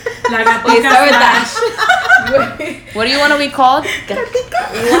Wait, start with that. What do you want to be called?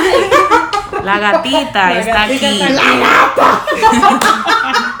 La gatita está aquí.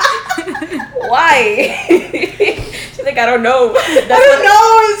 Why? She's like, I don't know. I don't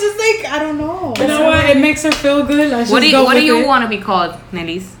know. It's just like, I don't know. You know what? It makes her feel good. What do you want to be called,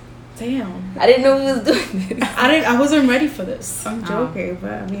 Nelly's? Damn. I didn't know we was doing this. I wasn't ready for this. I'm joking,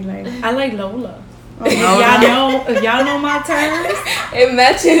 but I mean, like, I like Lola. Y'all know my terms. It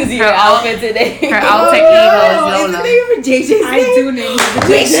matches your outfit today. Her alter ego is Lola. Is the name of JJ's I do name her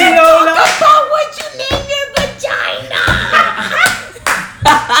We should Lola. talk about what you name your vagina.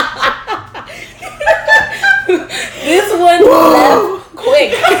 This one left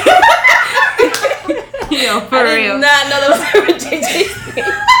quick. Yo, for I real. did not know that was her JJ's name.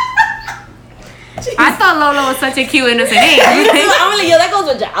 I thought Lola was such a cute innocent name. I'm like, yo, that goes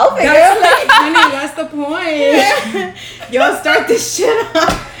with your outfit, girl. That's the point. Y'all start this shit up.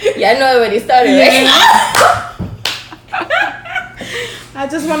 Yeah, I know it already started, right? I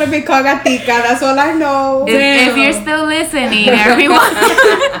just want to be called Gatica. That's all I know. If you're still listening, everyone,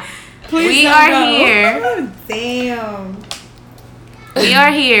 we are here. Damn. We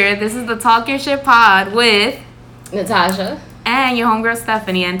are here. This is the Talk Your Shit Pod with Natasha. and your homegirl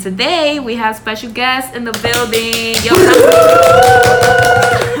Stephanie. And today we have special guests in the building. Yo,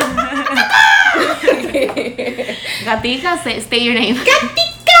 Gatica, state your name.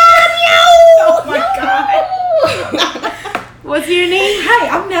 Oh my god. What's your name? Hi,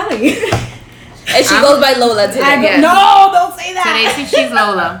 I'm Nelly. And she goes by Lola today. Yes. No, don't say that. Today she's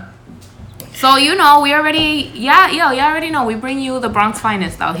Lola. So you know, we already, y'all already know we bring you the Bronx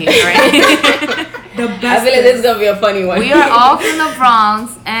finest out here, right? The I best. feel like this is gonna be a funny one. We are all from the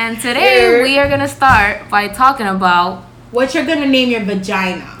Bronx, and today Here. we are gonna start by talking about. What you're gonna name your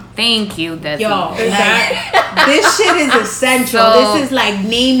vagina? Thank you, Desi. Yo, like, this shit is essential. So- This is like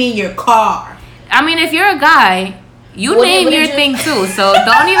naming your car. I mean, if you're a guy, you What name did your you- thing too. So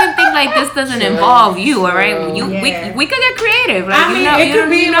don't even think like this doesn't True. involve you, all right? True. Yeah. We could get creative. Like, I mean, it could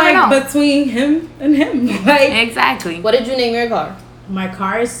be never like know. between him and him. Like, Exactly. What did you name your car? My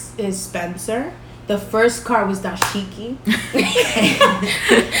car is Spencer. The first car was Dashiki.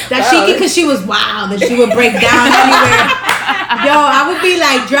 Dashiki because she was wild and she would break down anywhere. Yo, I would be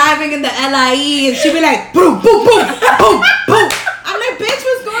like driving in the LIE and she'd be like, boom, boom, boom, boom, boom. I'm like, bitch,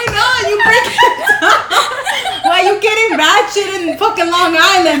 what's going on? You breaking down? Why you getting ratchet in fucking Long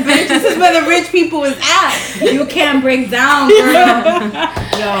Island, bitch? This is where the rich people is at. You can't break down, girl.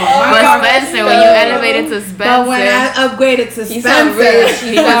 Yo, my But car was Spencer, when you elevated to Spencer, But when I upgraded to He's Spencer, not rich.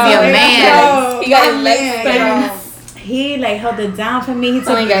 he was your man. He got his my legs man, together. yo. He like held it down for me. He took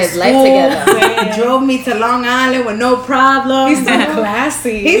Only me got to his legs school. together. He drove me to Long Island with no problem. he's so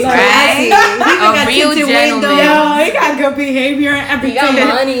classy. He's Like, classy. He even A got real tinted gentleman. windows. Yo, he got good behavior and He everything.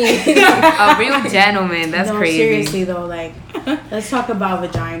 got money. A real gentleman. That's No, crazy. seriously though, like, let's talk about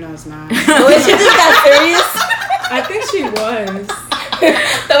vaginas now. Was she just that serious? I think she was.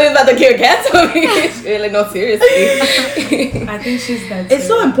 Tell me about the Kit Kat. She was like, no, seriously. I think she's that. It's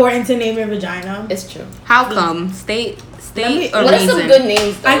so serious. important to name your vagina. It's true. How come? State or What are reason? some good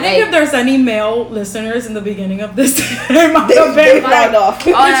names? Though? I think if there's any male listeners in the beginning of this, they might have they been found like, off.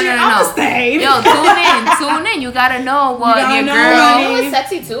 Oh, no. I'ma stay. Yo, tune in. You gotta know what gotta your know. You girl. know what's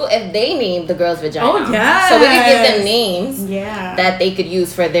sexy too? If they named the girl's vagina. Oh, yes. So we could give them names Yeah. that they could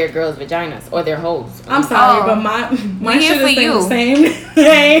use for their girls' vaginas or their hoes. I'm sorry, Oh. but my We here shit for is you. the same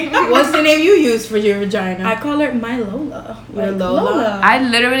name. What's the name you use for your vagina? I call her my Lola. Your Lola? I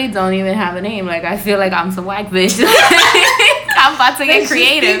literally don't even have a name. Like, I feel like I'm some whack bitch. I'm about to get Just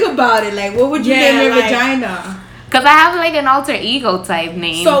creative. think about it. Like, what would you Yeah, name your like- vagina? Cause I have like an alter ego type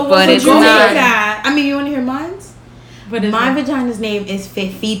name, So but what would it's you name not. that? I mean, you want to hear mine? What is My it? vagina's name is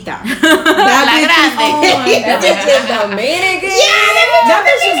Fefita. La That bitch is grande. That bitch is Dominican. That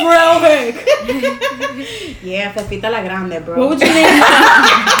bitch is real big. Yeah, Fefita la Grande, bro. What would you name?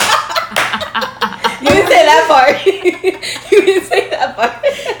 You didn't say that part. You didn't say that part.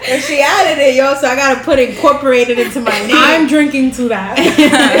 And she added it, yo, so I gotta incorporate it into my name. I'm drinking to that.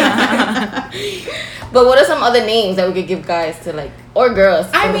 But what are some other names that we could give guys to like, or girls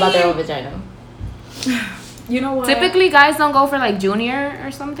to I think about their mean- own vagina? You know what? Typically, guys don't go for like Junior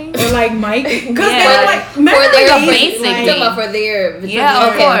or something. Or like Mike. Because Yeah. they're like, men For are their like a basic You're name. talking about for their vagina. Yeah,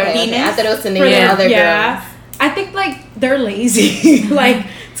 of course. Okay. I thought it was to name for their- other yeah. girls. I think like they're lazy, like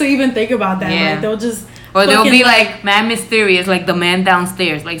to even think about that. Yeah. Like they'll just Or they'll fucking, be like, man mysterious, like the man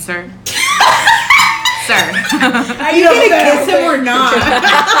downstairs. Like, sir. Sir. Are you gonna kiss him or not?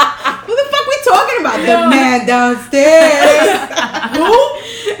 Who the fuck we talking about? The man downstairs. Who?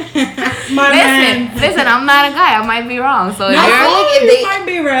 Listen, I'm not a guy. I might be wrong. So if I you're feel like You might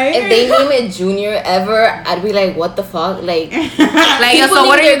be right. if they name it Junior ever, I'd be like, what the fuck? Like, like, yo, people so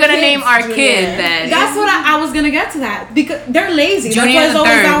what are name you their gonna name kids our Junior. kid then? That's what I was gonna get to that because they're lazy. Junior That's the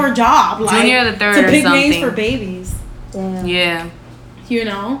why it's always third. our job. Like, Junior the third to or pick names something. for babies. Yeah, You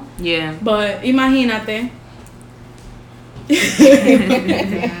know, yeah. but imagínate.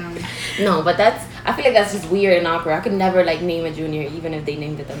 No, but I feel like that's just weird and awkward. I could never like name a Junior, even if they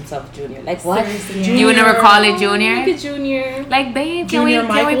named it themselves Junior. Like what? Seriously. You would never call it Look Junior? at Junior. Like, babe, Junior can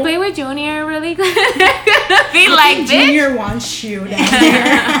we Michael? play with Junior really quick? Be like, bitch. Junior wants you down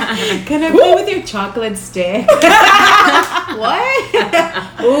there. Can I play with your chocolate stick? What?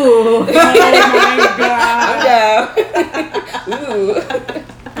 Ooh. Oh my god. Ooh.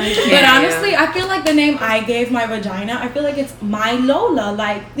 But honestly, I feel like the name I gave my vagina, I feel like it's my Lola.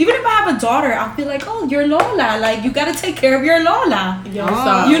 Like, even if I have a daughter, I'll be like, oh, you're Lola. Like, you gotta take care of your Lola. Yo, Oh,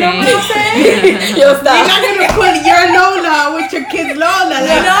 stop. You know what I'm saying? Yo, You're stop. not gonna put your Lola with your kid's Lola.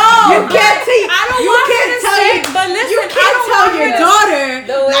 Like, No, you can't say. I don't you want can't her to tell say- your, but listen, you I can't don't tell want your her to- daughter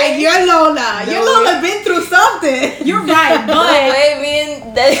No way. like your Lola. Your No Lola way. been through something. You're right, No but way, me and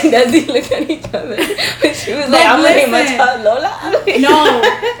Desi looked at each other. When she was like, But I'm gonna name my listen. child Lola.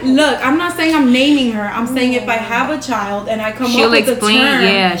 No, look, I'm not saying I'm naming her. I'm saying if I have a child and I come She'll up with explain- a term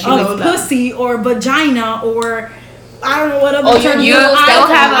yeah, she'll of explain. pussy or vagina or I don't know what other Oh, term you will still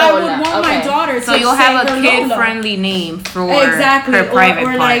have I a- would want my okay. daughter So to you'll say have a her kid Lola. friendly name for Exactly, her private or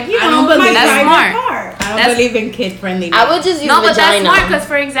part. like you I know, don't my believe That's private smart. part. I don't That's- believe in kid friendly. I would just use No, but vagina. that's smart because,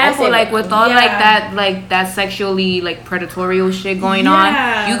 for example, I say like with all Yeah. like that sexually like predatorial shit going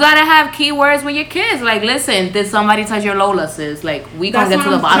Yeah. on, you gotta have keywords with your kids. Like, listen, did somebody touch your Lola, sis? Like, we gonna That's get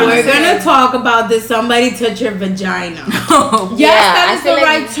to what the I'm bottom. We're of it. gonna talk about this. Somebody touch your vagina. Oh, Yes, Yeah, that I is feel the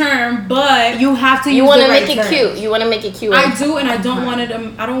like right term, but you have to You use want the to right make it term. cute. You want to make it cute. I do, and I don't want it.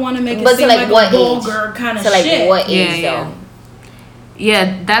 I don't want to make it But to seem like like what a age? vulgar kind of So like shit. what Yeah, age yeah. though?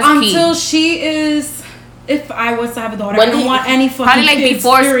 yeah, that's Until key. she is, if I was to have a daughter, When I don't do you- want any fucking Probably like kids,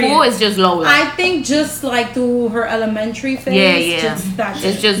 before period. school, it's just Lola. I think just like through her elementary phase. Yeah. Just that's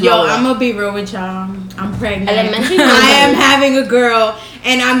It's it. just Yo, Lola. I'm gonna be real with y'all. I'm pregnant. Elementary? I am having a girl,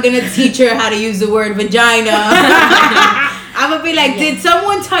 and I'm gonna teach her how to use the word vagina. I'm gonna be like, did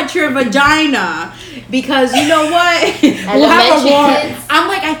someone touch your vagina? Because you know what? We'll have a Elementary war. kids? I'm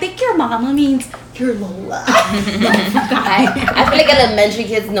like, I think your mama means your Lola. I feel like elementary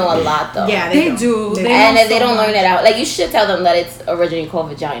kids know a lot though. Yeah, they do. They And know if they so don't learn much. it out, like you should tell them that it's originally called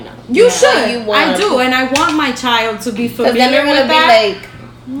vagina. You Yeah. should. You wanna- I do, and I want my child to be Because familiar then they're gonna with be that. like,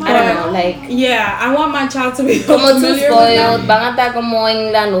 I don't know, like Yeah, I want my child to be como too familiar with spoiled, that. van a estar como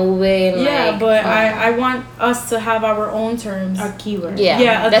en la nube. And Yeah, like, but I want us to have our own terms. A keyword.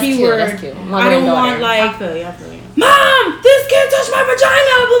 Yeah, a that's keyword. Cute, that's cute. I Mother don't and daughter. want like, I feel you. Mom, this kid touched my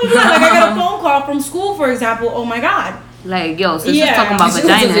vagina. Blah blah blah. Like I got a phone call from school, for example. Oh my god. Like, yo, sis Yeah. is talking about She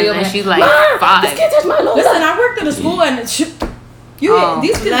goes to vaginas, the and other- she's like Mom, five. This kid touched my Lola. Listen, I worked at a school and Oh.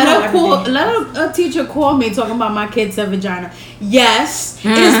 these kids Let know a, call, everything. let a teacher call me talking about my kid's a vagina. Yes,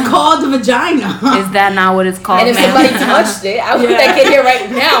 it is called vagina. Is that not what it's called, And if ma'am? somebody touched it, I want Yeah. that kid here right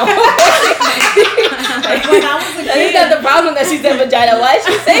now. When I was a That's kid, not the problem that she said vagina. Why is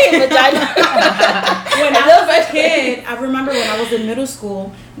she saying vagina? when I was a kid, I remember when I was in middle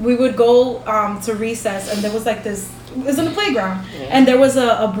school, we would go to recess, and there was like this. It was in the playground, and there was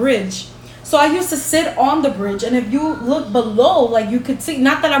a bridge. So I used to sit on the bridge, and if you look below, like you could see.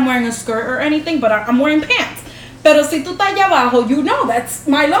 Not that I'm wearing a skirt or anything, but I'm wearing pants. Pero si tú estás allá abajo, you know that's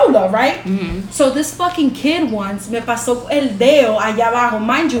my Lola, right? So this fucking kid once me pasó el dedo allá abajo.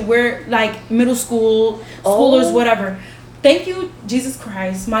 Mind you, we're like middle school, schoolers, Oh. whatever. Thank you, Jesus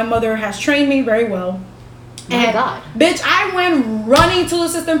Christ. My mother has trained me very well. My God. Bitch, I went running to the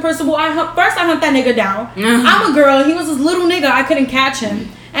assistant principal. First I hunt that nigga down. I'm a girl. He was this little nigga. I couldn't catch him.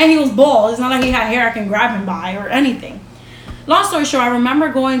 And he was bald. It's not like he had hair I can grab him by or anything. Long story short, I remember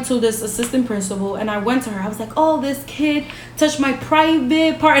going to this assistant principal and I went to her. I was like, oh, this kid touched my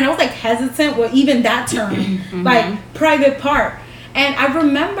private part. And I was like hesitant with even that term. Like private part. And I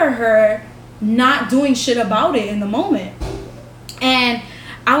remember her not doing shit about it in the moment. And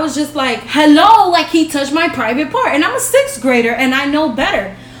I was just like, hello, like he touched my private part. And I'm a 6th grader and I know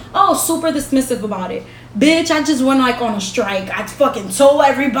better. Oh, super dismissive about it. Bitch, I just went like on a strike. I fucking told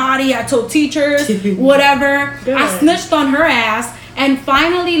everybody. I told teachers, whatever. I snitched on her ass. And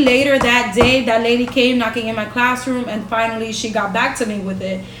finally later that day, that lady came knocking in my classroom and finally she got back to me with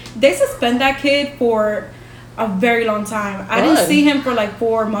it. They suspend that kid for a very long time. I didn't Good. see him for like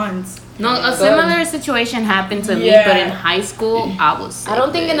 4 months. No, a Good. similar situation happened to me, Yeah. but in high school, I was. I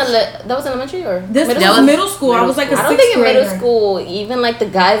don't think that was elementary or This middle That was was middle school. I middle was like a school. I don't sixth think in middle grader. school, even like the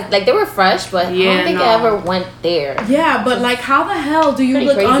guys, like they were fresh, but I Yeah, don't think no. I ever went there. Yeah, but like, how the hell do you Pretty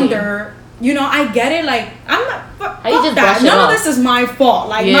look crazy. under? You know, I get it. Like, I'm not. Fuck How you just that. brush it None of off? this is my fault.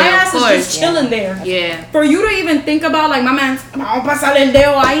 Like, Yeah, my of ass is course. just chilling there. Yeah. For you to even think about, like, my man's, vamos a pasar el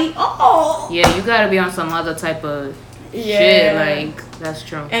dedo ahí. Oh. Yeah, you gotta be on some other type of shit. Like, that's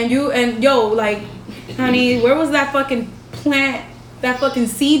true. And yo, like, honey, where was that fucking plant, that fucking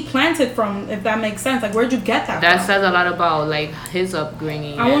seed planted from, if that makes sense? Like, where'd you get that That from? says a lot about like his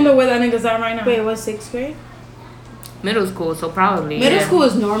upbringing. I and wonder where that nigga's at right now. Wait, what, 6th grade? middle school, so probably Middle yeah. school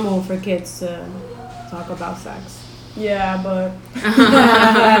is normal for kids to talk about sex. Yeah, but.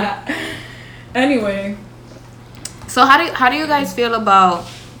 Anyway. So how do you guys feel about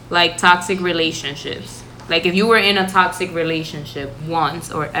like toxic relationships? Like if you were in a toxic relationship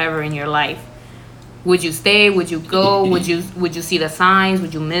once or ever in your life, would you stay? Would you go? Would you see the signs?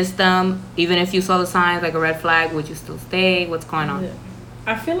 Would you miss them? Even if you saw the signs like a red flag, would you still stay? What's going on?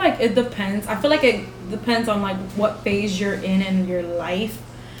 I feel like it depends. I feel like it depends on like what phase you're in your life.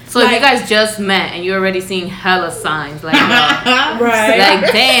 So if you Like- guys just met and you're already seeing hella signs, like, Right.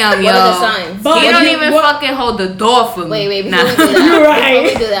 like damn, What yo, are the signs? But he when don't you- even what- fucking hold the door for me. Wait, Nah. before we do that, Right.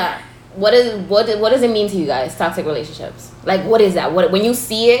 before we do that, what does it mean to you guys? Toxic relationships. Like, what is that? What when you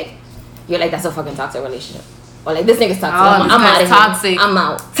see it, you're like, that's a fucking toxic relationship, or like this nigga's toxic. Oh, this I'm out guy's of here. toxic. I'm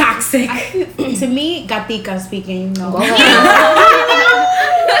out. Toxic. To me, gatica speaking, no. Go ahead.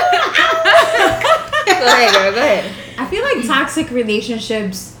 Go ahead, girl. Go ahead. I feel like toxic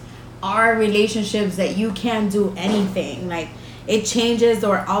relationships are relationships that you can't do anything. Like, it changes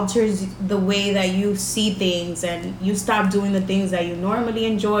or alters the way that you see things, and you stop doing the things that you normally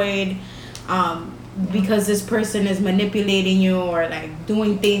enjoyed because this person is manipulating you or like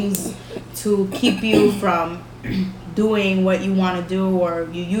doing things to keep you from doing what you want to do or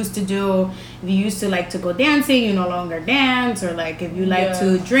you used to do. If you used to like to go dancing, you no longer dance, or like if you like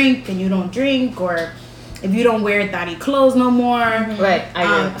to drink and you don't drink, or if you don't wear thotty clothes no more. Right.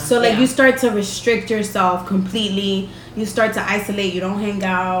 I agree. So like Yeah. you start to restrict yourself completely. You start to isolate. You don't hang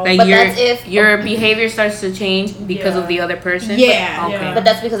out. Like But your that's if- your behavior starts to change because of Yeah. the other person. Yeah. Okay. But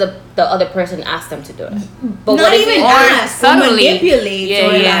that's because the other person asked them to do it. But Not what if even you, Or ask, or subtly. manipulate, Yeah,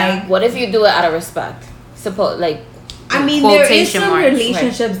 or yeah. like. what if you do it out of respect? Suppose like I mean, there is Quotation some marks,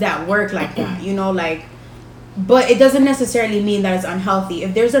 relationships that work like that, you know, like, but it doesn't necessarily mean that it's unhealthy.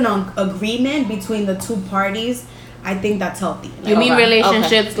 If there's an agreement between the two parties, I think that's healthy. You Like, mean Okay,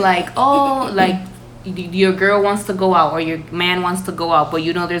 relationships like, oh, like your girl wants to go out or your man wants to go out, but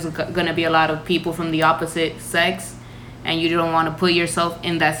you know there's gonna be a lot of people from the opposite sex, and you don't want to put yourself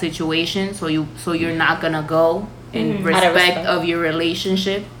in that situation, so you're not gonna go in Out of respect respect. of your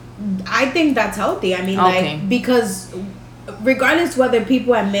relationship. I think that's healthy. I mean, Okay. like, because regardless whether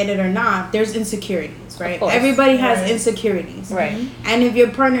people admit it or not, there's insecurities, right? course. Everybody has Right. insecurities. right. And if your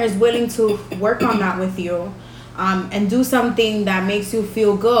partner is willing to work on that with you, and do something that makes you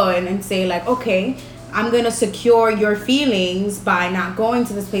feel good, and say like, okay, I'm gonna secure your feelings by not going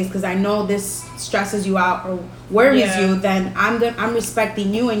to this place because I know this stresses you out or worries Yeah. you, then I'm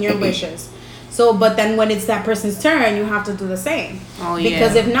respecting you and your wishes. So, but then when it's that person's turn, you have to do the same. Oh yeah.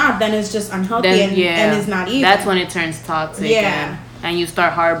 Because if not, then it's just unhealthy Then, and it's not even. That's when it turns toxic. Yeah. And you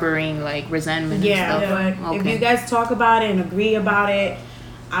start harboring like resentment. Yeah, and stuff. but if Okay. you guys talk about it and agree about it,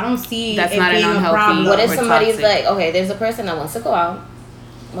 I don't see That's it not an being a unhealthy- problem. What if We're somebody's toxic. like, okay, there's a person that wants to go out,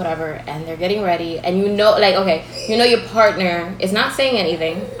 whatever, and they're getting ready, and you know, like, okay, you know your partner is not saying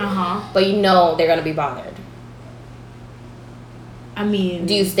anything, but you know they're gonna be bothered. I mean,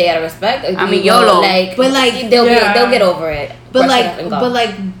 Do you stay out of respect? Or do I mean, you go, YOLO. like, But, like, they'll yeah. they'll get over it. but brush it like, off and go. but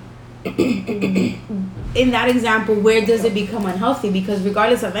like, in that example, where does it become unhealthy? Because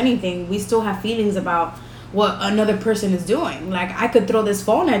regardless of anything, we still have feelings about what another person is doing. Like, I could throw this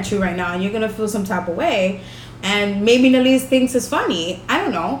phone at you right now, and you're gonna feel some type of way, and maybe Nalise thinks it's funny. I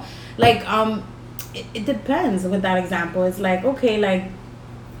don't know. Like, it depends with that example. It's like, okay, like,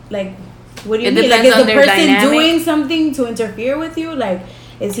 what do you It mean? Like, depends is on the their person dynamic. doing something to interfere with you? Like,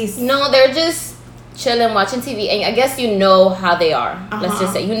 is he? No, they're just chilling, watching TV, and I guess you know how they are. Let's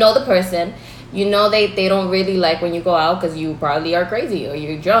just say you know the person. You know they don't really like when you go out because you probably are crazy or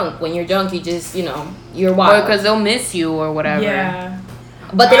you're drunk. When you're drunk, you just you're Or wild. because they'll miss you or whatever. Yeah.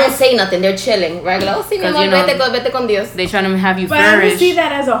 But they don't say nothing. They're chilling. Right? Like, oh, sí, mi 'Cause, amor, you know, vete con Dios. They trying to have you But I don't flourish. see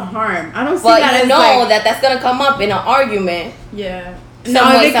that as a harm. I don't see But that you as know like, that that's gonna come up in an argument. Yeah. no,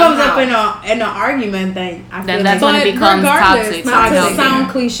 some if way, it comes somehow. up in an argument, then I feel Then like that's when it But becomes regardless, toxic. not to Toxic. sound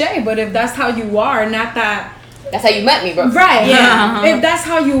cliche, but if that's how you are, not that That's how you met me, bro. Right. Yeah. If that's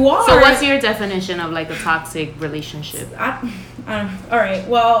how you are. So what's your definition of like a toxic relationship? All right.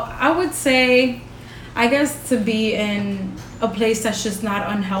 Well, I would say, I guess, to be in a place that's just not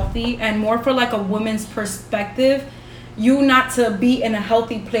unhealthy, and more for like a woman's perspective, you not to be in a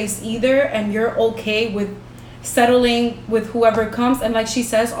healthy place either, and you're okay with settling with whoever comes, and like she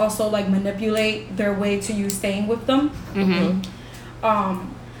says, also like manipulate their way to you staying with them.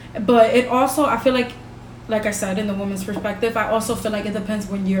 But it also, I feel like I said, in the woman's perspective, I also feel like it depends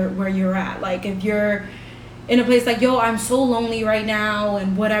where you're at. Like if you're in a place like, yo, I'm so lonely right now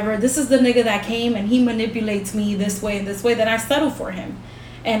and whatever, this is the nigga that came and he manipulates me this way and this way, then I settle for him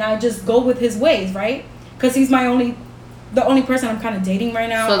and I just go with his ways, right? Because he's the only person I'm kind of dating right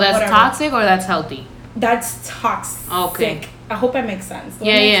now. So that's toxic or that's healthy? That's toxic. Okay. I hope that makes sense.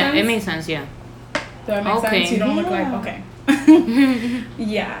 It makes sense. Yeah. Do I make sense? You don't look like okay.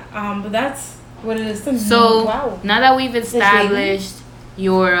 Yeah. But that's what it is to me. So wow. Now that we've established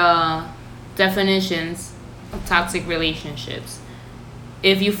your definitions of toxic relationships,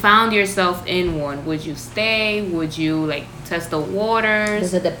 if you found yourself in one, would you stay? Would you like test the waters?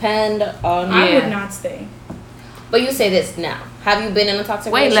 Does it depend on? I would not stay. But you say this now. Have you been in a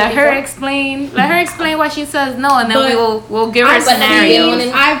toxic Wait, relationship? let her explain. Let her explain why she says no, and then But we'll give her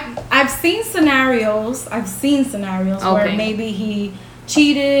scenarios. I've seen scenarios. Where maybe he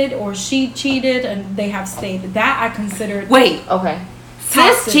cheated or she cheated and they have stayed. That I consider. Wait. Okay.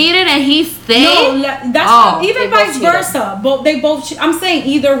 Sis cheated and he stayed? No, that's even vice versa. But they both. I'm saying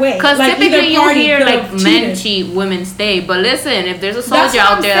either way. Because like, typically you hear like men cheated. cheat, women stay. But listen, if there's a That's soldier what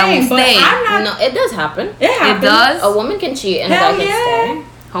out I'm there saying, that will but stay, I'm not. No, it does happen. It happens. it does. A woman can cheat and a Hell guy can yeah. stay.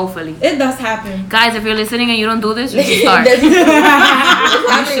 Hopefully, It does happen. guys, if you're listening and you don't do this, you should start. What's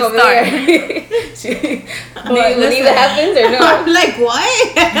happening over start. here? Do you believe listen. it happens or no? I'm like, what?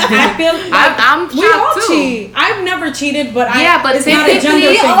 I feel like I'm we all shocked too. cheat. I've never cheated, but but it's not a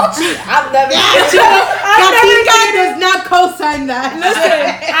gender typically- thing. I've never. Katika does not co-sign that.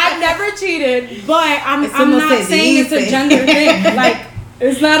 Listen, I've never cheated, but I'm almost not as saying it's a easy. gender thing. Like,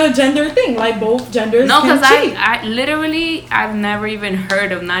 it's not a gender thing. Like, both genders No, can because cheat. I literally, I've never even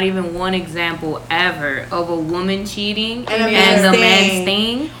heard of not even one example ever of a woman cheating And a man the man staying.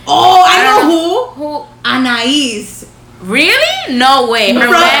 staying. Oh, I know who. Who? Anais. Really? No way. Her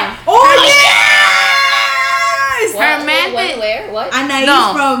From- man. Oh yes. Her man When, did- where? What? Anais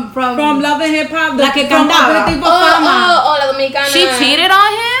No. from Love and Hip Hop, La que from cantaba. Aperitivo Fama. La Dominicana. She cheated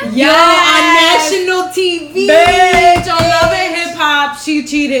on him? Yo, on national TV. Bitch, on Love and Hip Hop, she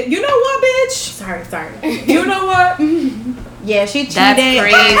cheated. You know what, bitch? Sorry. You know what? Yeah, she cheated.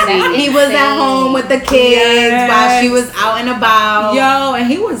 That's crazy. He was at home with the kids while she was out and about. Yo, and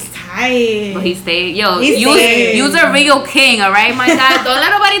he was tight. But he stayed. Yo, He you's stayed. a real king, all right, my guy? Don't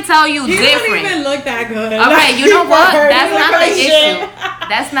let nobody tell you He different. don't even look that good. All right, you know what? Like, That's not the like shit. issue.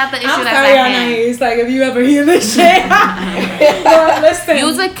 That's not the issue I'm that's sorry, at hand. Anais. Like, if you ever hear this shit. But listen.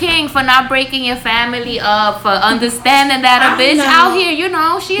 You's a king for not breaking your family up, for understanding that a I bitch know. out here, you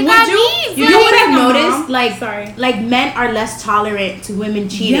know, she Would got you- needs. You know what I've Mom? noticed? Like, Sorry. like men are less tolerant to women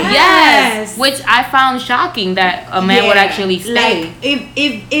cheating. Yeah. Yes, which I found shocking that a man would Yeah. actually stay. Like,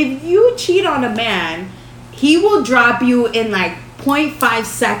 if you cheat on a man, he will drop you in like 0.5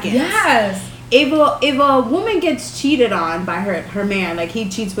 seconds. Yes. If a woman gets cheated on by her man, like he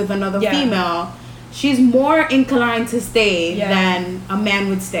cheats with another Yeah. female, she's more inclined to stay Yeah. than a man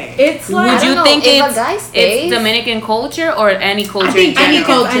would stay. It's like Would I you don't know, think if a it's, guy stays- it's Dominican culture or any culture I think in any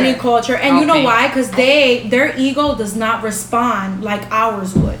general? culture. any culture, and you know Okay. why? Because their ego does not respond like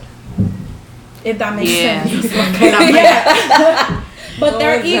ours would. If that makes Yeah. sense. Yeah. But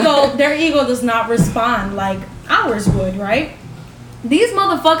their ego does not respond like ours would, right? These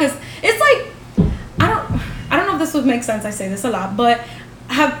motherfuckers, it's like I don't know if this would make sense. I say this a lot, but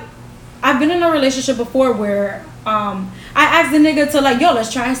I've been in a relationship before where I asked the nigga to like, yo,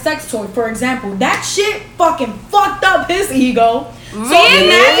 let's try a sex toy, for example. That shit fucking fucked up his ego. Really?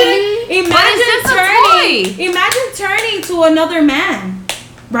 So But it's just a toy. imagine turning to another man,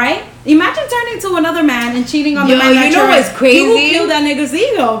 right? Imagine turning to another man and cheating on the Yo, man that you know you're what's with. crazy? You will kill that nigga's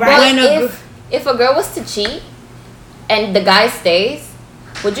ego, right? But if a girl was to cheat and the guy stays,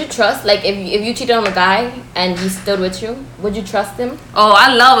 would you trust? Like if you cheated on a guy and he stood with you, would you trust him? Oh,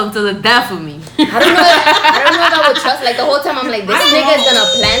 I love him to the death of me. I don't know if I would trust. Like the whole time I'm like, this nigga's gonna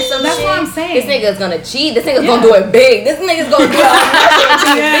plan some That's shit. what I'm saying. This nigga's gonna cheat. This nigga's gonna do it big. This nigga's gonna do it on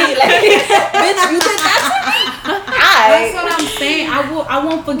TV. Like, bitch, you did that to me? That's what I'm saying. I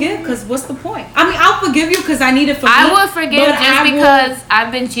won't forgive because what's the point? I mean, I'll forgive you because I need to forgive. I would forgive but just I will- because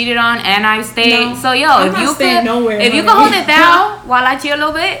I've been cheated on and I stayed. No, so yo, I'm if not you staying could, nowhere, if you honey. could hold it down while I cheat a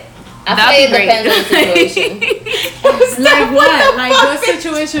little bit, I That'd say it be great. depends on the situation. Like what? Like what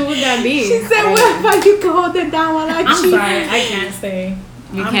situation would that be? She said, "What about you can hold it down while I I'm cheat?" sorry, I can't stay.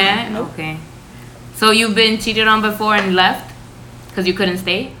 You I'm can't? not- nope. Okay. So you've been cheated on before and left because you couldn't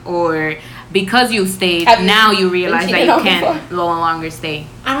stay? Or because you stayed, Have you now you been realize that cheated you on can't no longer stay?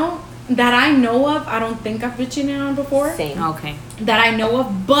 I don't that I know of. I don't think I've been cheated on before. Same. Okay. That I know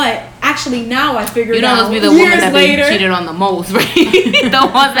of, but actually now I figured You out. don't must be the woman years that later, been cheated on the most, right? The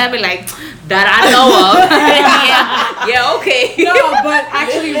ones that be like, that I know of. yeah, okay. No, but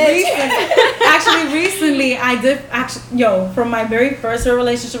actually recently I did from my very first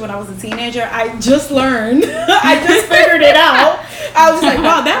relationship when I was a teenager, I just learned, I just figured it out. I was like,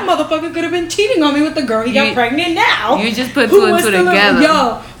 wow, that motherfucker could have been cheating on me with the girl he got You- pregnant now. You just put Who two and was two still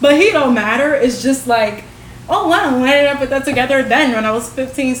together. but he don't matter. It's just like, oh wow, why did I put that together then when I was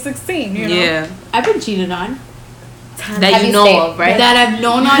 15, 16, you know? Yeah. I've been cheated on. That Have you you know stayed? of, right? That I've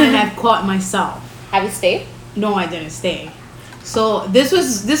known on and I've caught myself. Have you stayed? No, I didn't stay. So this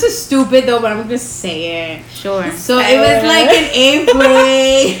is stupid though, but I'm gonna say it. Sure. So it was like in 8th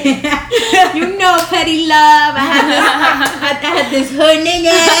grade. You know, petty love. I had this hood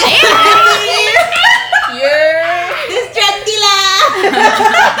nigga. This drug dealer.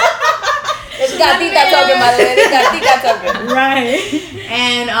 It's gatita talking, by the way. It's gatita talking. Right.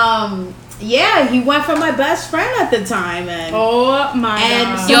 And yeah, he went for my best friend at the time, and Oh my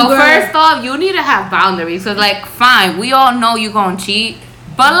And god. so- Yo, girl. first off, you need to have boundaries. Cause like, fine, we all know you gonna cheat,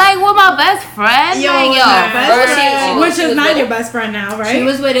 but like with my best friend, Yo, like, with yo, my best first- friend. Which she is was not with your it? best friend now, right? she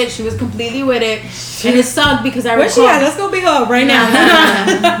was with it. She was completely with it, and it sucked because I Where's she recall. at? Let's go beat her up right now.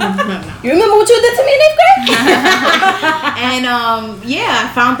 You remember what you did to me in 8th grade? And yeah,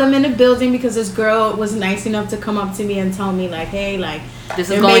 I found them in the building because this girl was nice enough to come up to me and tell me like, hey, like This is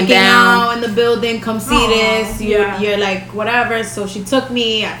they're going making down. out in the building. Come see Aw, this. yeah. You're like whatever. So she took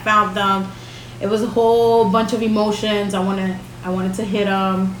me. I found them. It was a whole bunch of emotions. I wanted to hit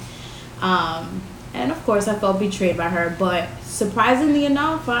them. And of course I felt betrayed by her. But surprisingly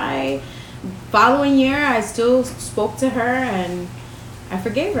enough, following year I still spoke to her and I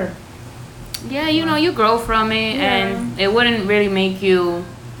forgave her. Yeah, you know, you grow from it, Yeah. and it wouldn't really make you,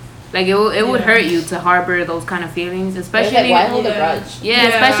 like, it would Yeah. hurt you to harbor those kind of feelings, It's especially. like, why hold a yeah. grudge? Yeah, Yeah.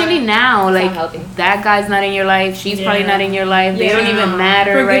 especially now, It's not like healthy. that guy's not in your life. She's probably Yeah. not in your life. They don't Yeah. even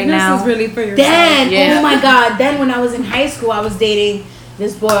matter right Forgiveness now. is really for yourself. Then, Yeah. oh my God, then when I was in high school, I was dating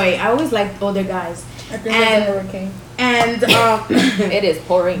this boy. I always liked older guys. I think And- that's a hurricane. And It is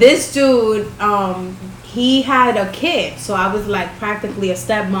pouring. this dude, he had a kid. So I was like practically a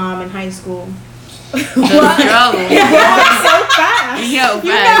stepmom in high school. The struggle. So fast. Yo,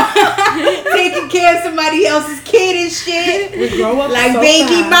 facts. Taking care of somebody else's kid and shit. We grow up Like so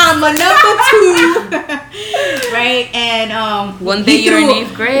baby fast. mama number 2. Right? And One day he you're in threw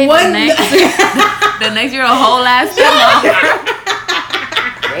 8th grade, one- the next you're a whole ass stepmom.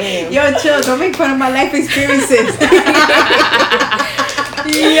 Damn. Yo, chill, don't make fun of my life experiences.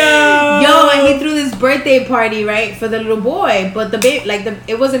 Yo. Yo, and he threw this birthday party, right, for the little boy, but the baby,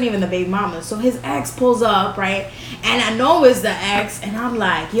 it wasn't even the baby mama. So his ex pulls up, right, and I know it's the ex, and I'm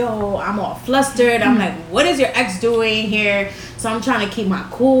like, yo, I'm all flustered. I'm like, what is your ex doing here? So I'm trying to keep my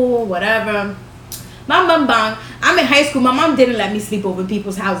cool, whatever. Bang, bang, bang. I'm in high school. My mom didn't let me sleep over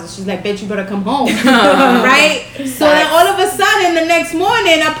people's houses. She's like, bitch, you better come home. Right? So then all of a sudden, the next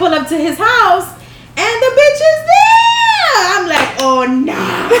morning, I pull up to his house, and the bitch is there. I'm like, oh,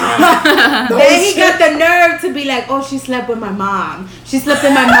 nah. Then he got the nerve to be like, oh, she slept with my mom. She slept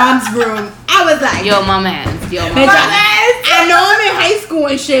in my mom's room. I was like, Yo, my man's. Yo, my bitch, man's. I know I'm in high school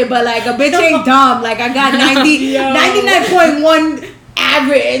and shit, but like a bitch ain't dumb. Like I got 99.1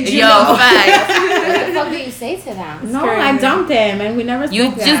 average. You Yo, know? facts. What the fuck did you say to them? No, I dumped him and we never spoke You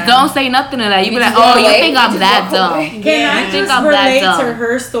again. just don't say nothing to that. You be You like, just oh, walk you away. think You I'm just that walk dumb. away. Can Yeah. I You think just I'm that relate to dumb.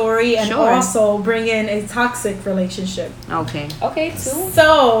 her story and Sure. also bring in a toxic relationship? Okay. Okay, two.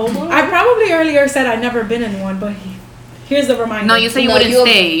 So, I probably earlier said I'd never been in one, but here's the reminder. No, you say you No, wouldn't you-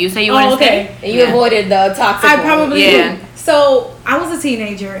 stay. You say you Oh, wouldn't okay. stay. And you Yeah. avoided the toxic I one. probably Yeah. do. So I was a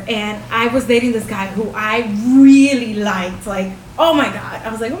teenager and I was dating this guy who I really liked. Like, oh my god. I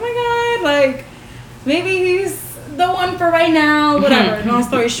was like, oh my god, like maybe he's the one for right now, whatever. Long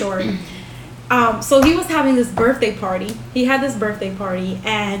story short. So he was having this birthday party. He had this birthday party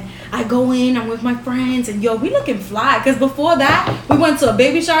and I go in, I'm with my friends and yo, we looking fly. Cause before that, we went to a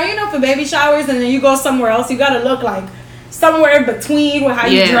baby shower, you know, for baby showers and then you go somewhere else, you gotta look like somewhere in between with how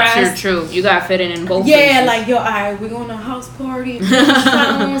you dress. Yeah, true. You got fit in both Yeah, places. like yo, alright, we're going to a house party,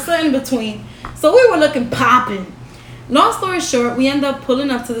 something in between. So we were looking popping. Long story short, we end up pulling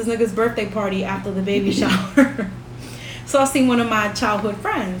up to this nigga's birthday party after the baby shower. So I seen one of my childhood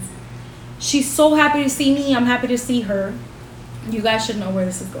friends. She's so happy to see me. I'm happy to see her. You guys should know where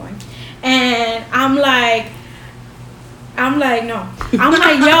this is going. And I'm like, no. I'm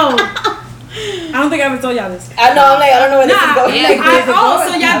like, yo. I don't think I ever told y'all this. I know. I'm like, I don't know where this is going. Yeah.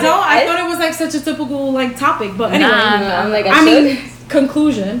 So y'all don't? I thought it was like such a typical like topic, but anyway. I'm like, I mean,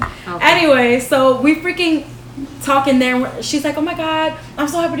 conclusion. Okay. Anyway, so we freaking talking there. She's like, oh my God, I'm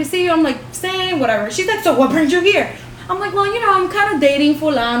so happy to see you. I'm like, same, whatever. She's like, so what brings you here? I'm like, well, I'm kind of dating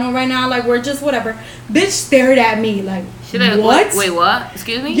fulano right now. Like, we're just whatever. Bitch stared at me like, She like, what? Wait, what?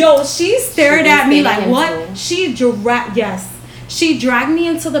 Excuse me? Yo, she stared at me like, what? Too. She dragged me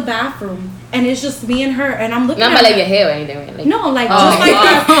into the bathroom. And it's just me and her, and I'm looking Not at about her. like your hair or anything. Right? Like, No, like Oh. just like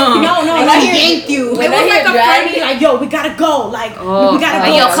that. No, When like I hear- yanked you. It when was I like hear a drag- friendly, like, yo, we gotta go. Like, Oh. we gotta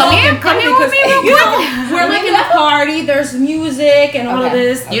Like, go. yo, come here with me real Because, we're like in a party, there's music and all of Okay.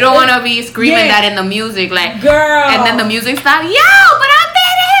 this. You don't want to be screaming Yeah. that in the music, like, Girl. and then the music stops. Yo, but I'm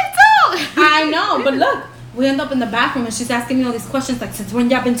dating him too. I know, but look, we end up in the bathroom and she's asking me all these questions like, since when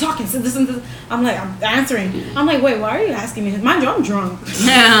y'all been talking? Since this and this. I'm like, I'm answering. I'm like, wait, why are you asking me? Mind you, I'm drunk.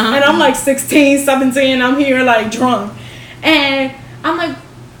 And I'm like 16, 17, I'm here like drunk. And I'm like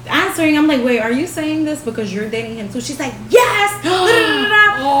answering, I'm like, wait, are you saying this because you're dating him too? She's like, yes.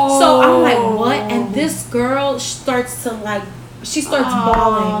 So I'm like, what? And this girl starts to like, she starts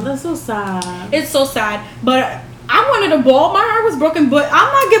bawling. That's so sad. It's so sad. But I wanted to bawl. My heart was broken, but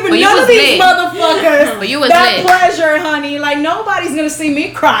I'm not giving But you none was of these lit. motherfuckers But you was that lit. pleasure, honey. Like, nobody's gonna see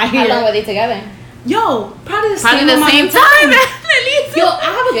me cry How long here. were they together? Yo, probably the Probably same the amount same of time. Yo, I have a Yeah,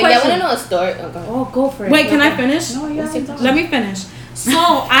 I want to question. know a story. Oh, go ahead. Oh, go for it. Wait, can I Okay. finish? No, you haven't done. Let me finish. So,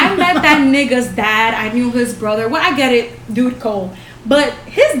 I met that nigga's dad. I knew his brother. Well, I get it, dude cold. But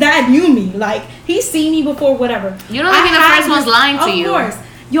his dad knew me. Like, he seen me before, whatever. You don't think the first one's lying to you. Of course.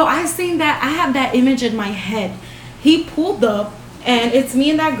 Yo, I seen that. I have that image in my head. He pulled up, and it's me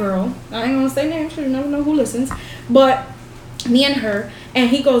and that girl. I ain't gonna say names, you never know who listens. But me and her, and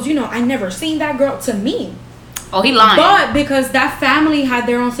he goes, I never seen that girl to me. Oh, he lying. But because that family had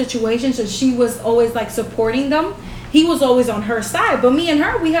their own situations, and she was always like supporting them, he was always on her side. But me and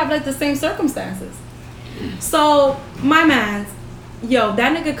her, we have like the same circumstances. So my man, yo,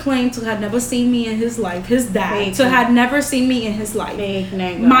 that nigga claimed to had never seen me in his life. His dad Fake. to had never seen me in his life. Fake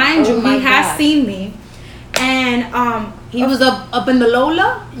nigga. Mind Oh you, my he has God. seen me, and He was up in the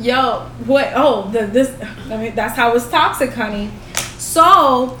Lola. yo, what? Oh, that's how it's toxic, honey.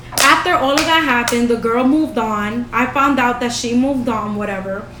 So after all of that happened, the girl moved on. I found out that she moved on,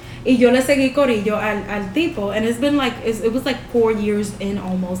 whatever. Y yo le seguí corillo al tipo, and it's been like it was like 4 years in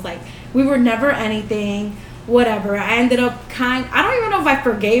almost. Like we were never anything, whatever. I ended up I don't even know if I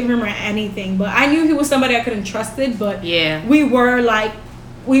forgave him or anything, but I knew he was somebody I couldn't trusted. But Yeah. we were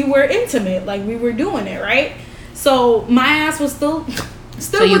intimate, like we were doing it right. So my ass was still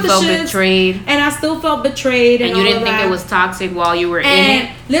So you with the felt shits, betrayed, and I still felt betrayed, and you all didn't of think that. it was toxic while you were in And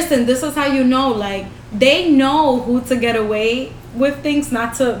it. listen, this is how you know, like they know who to get away with things,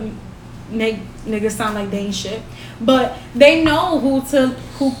 not to make niggas sound like they ain't shit, but they know who to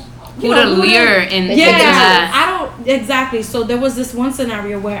lure in. They yeah, take it I don't exactly. So there was this one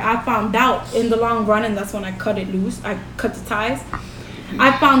scenario where I found out in the long run, and that's when I cut it loose. I cut the ties.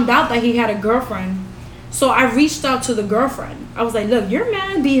 I found out that he had a girlfriend, so I reached out to the girlfriend. I was like, "Look, your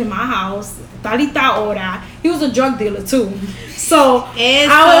man be in my house. Talita hora." He was a drug dealer too, so I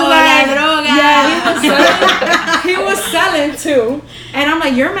was like, "Yeah, he was selling too." And I'm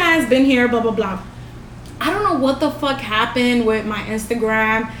like, "Your man's been here, blah blah blah." I don't know what the fuck happened with my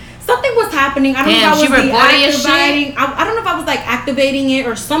Instagram. Something was happening. I don't Damn, know she if I was reported your deactivating. I don't know if I was like activating it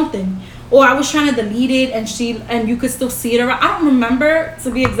or something, or I was trying to delete it and you could still see it around. I don't remember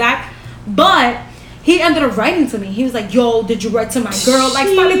to be exact, but he ended up writing to me. He was like, "Yo, did you write to my girl?" Like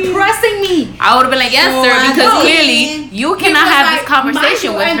started pressing me. I would have been like, yes, So sir, I because know. clearly you He cannot was have like, this conversation mind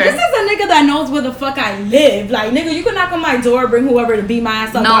you, with and her. this is a nigga that knows where the fuck I live. Like, nigga, you can knock on my door, bring whoever to beat my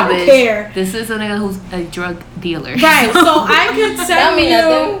ass up. No, I don't bitch. care. This is a nigga who's a drug dealer. Right, so I could That send don't mean you.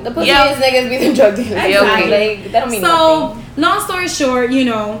 nothing. The pussy Yeah. ass niggas be the drug dealers. Exactly. Like, that don't mean So, nothing. long story short,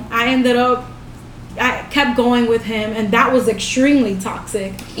 I kept going with him, and that was extremely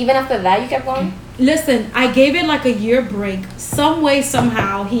toxic. Even after that, you kept going? Listen, I gave it like a year break. Some way,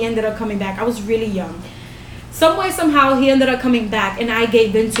 somehow, he ended up coming back. I was really young. Some way, somehow, he ended up coming back, and I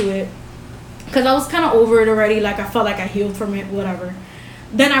gave into it. Because I was kind of over it already. Like, I felt like I healed from it, whatever.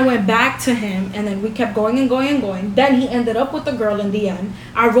 Then I went back to him, and then we kept going and going and going. Then he ended up with the girl in the end.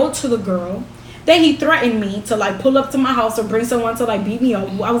 I wrote to the girl. Then he threatened me to, like, pull up to my house or bring someone to, like, beat me up.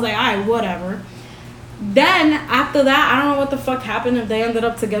 I was like, all right, whatever. Then, after that, I don't know what the fuck happened, if they ended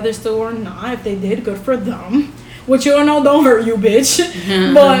up together still or not. If they did, good for them. What you don't know don't hurt you, bitch.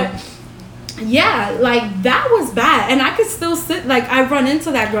 But Yeah, like that was bad, and I could still sit. Like I run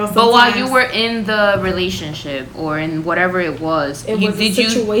into that girl. Sometimes. But while you were in the relationship or in whatever it was, It was a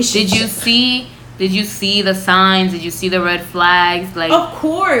situation. Did you see the signs? Did you see the red flags? Like, of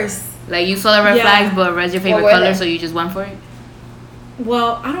course. like you saw the red flags, but red's your favorite What were color, they? so you just went for it.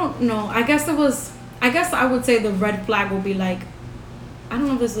 Well, I don't know. I guess I would say the red flag will be like, I don't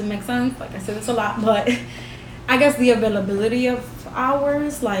know if this would make sense. Like I said this a lot, but I guess the availability of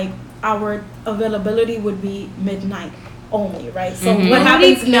hours, like our availability would be midnight only, right? So what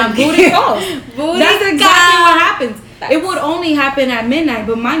happens now? Booty calls. That's exactly what happens. It would only happen at midnight,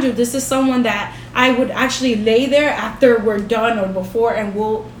 but mind you, this is someone that I would actually lay there after we're done or before, and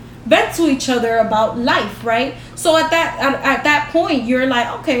we'll vent to each other about life, right? So at that point, you're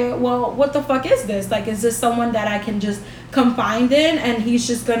like, okay, well, what the fuck is this? Like, is this someone that I can just confide in, and he's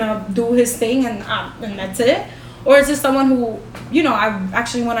just gonna do his thing, and that's it? Or is this someone who, you know, I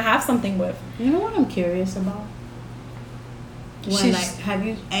actually want to have something with? You know what I'm curious about? When, like, have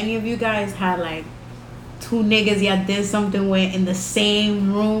you, any of you guys had, like, two niggas y'all did something with in the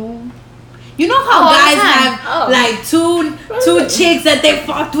same room? You know how guys have, like, two chicks that they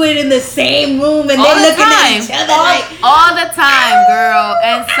fucked with in the same room, and they're looking at each other like... All the time, girl.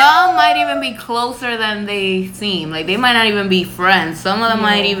 And some might even be closer than they seem. Like, they might not even be friends. Some of them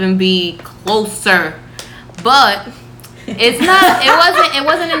might even be closer. But... It's not. It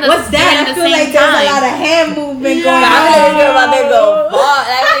wasn't in the. What's that? I feel like there's a lot of hand movement going on.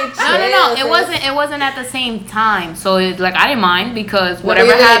 No. It wasn't at the same time. So it's like I didn't mind because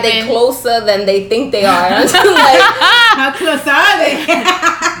whatever happened. They closer than they think they are. Like, how close are they?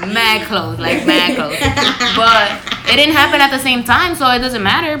 Mad close, like mad close. But it didn't happen at the same time, so it doesn't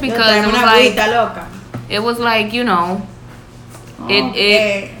matter because it was like you know,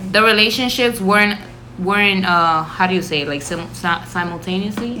 the relationships weren't how do you say it? Like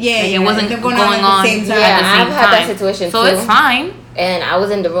simultaneously? Yeah, like it wasn't going on at the same time. at the same I've had that situation so too. it's fine. And I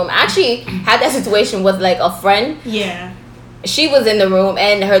was in the room. I actually had that situation with like a friend. Yeah. She was in the room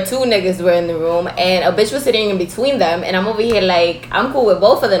and her two niggas were in the room and a bitch was sitting in between them and I'm over here like I'm cool with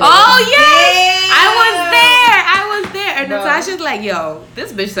both of them. Oh yes, I was there. And Natasha's like, yo,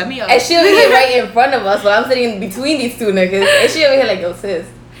 this bitch set me up. And she over here right in front of us, so I'm sitting in between these two niggas and she over here like, yo sis.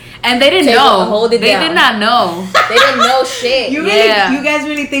 And they didn't know. They did not know. They didn't know shit. You guys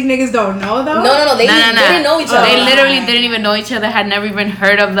really think niggas don't know though? No. They didn't know each other. They literally didn't even know each other. Had never even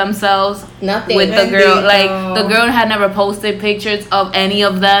heard of themselves. Nothing. With the girl, like the girl had never posted pictures of any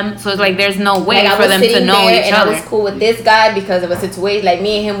of them. So it's like there's no way for them to know each other. I was cool with this guy because of a situation. Like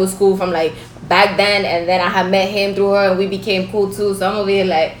me and him was cool from like back then, and then I had met him through her, and we became cool too. So I'm over here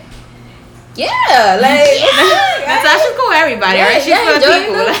like. Yeah, like Natasha's cool with everybody, right? She's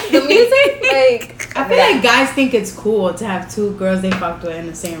the music. Like I feel like guys think it's cool to have two girls they fucked with in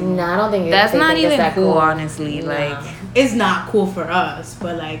the same room. No, I don't think that's not even cool, honestly. Like it's not cool for us,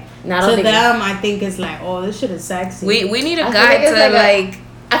 but like to them, I think it's like, oh, this shit is sexy. We need a guy to like.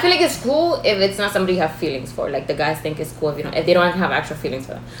 I feel like it's cool if it's not somebody you have feelings for. Like the guys think it's cool if they don't have actual feelings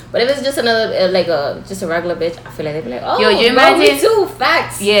for them. But if it's just another just a regular bitch, I feel like they'd be like, oh, yo, you imagine me too,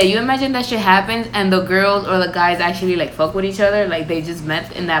 facts. Yeah, you imagine that shit happens and the girls or the guys actually like fuck with each other, like they just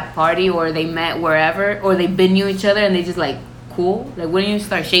met in that party or they met wherever or they been knew each other and they just like cool. Like wouldn't you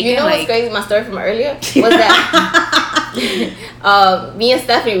start shaking? You know what's crazy? My story from earlier was that. Me and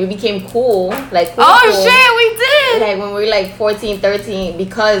Stephanie, we became cool. Like shit, we did. Like when we were like 14, 13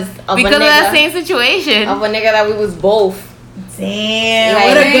 because of that same situation. Of a nigga that we was both. Damn, like,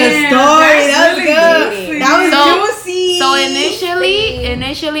 what a good story. That was good. That was juicy. So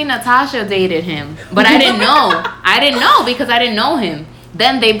initially Natasha dated him. But I didn't know. I didn't know because I didn't know him.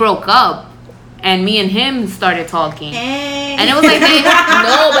 Then they broke up. And me and him started talking. And it was like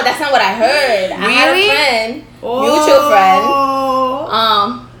no, but that's not what I heard. Really? I had a friend, mutual friend.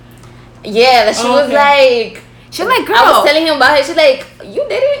 Yeah, that she was like, she's like, girl. I was telling him about it. She's like, you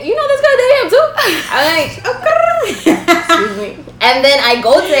know this girl dated him too? I'm like, excuse me. And then I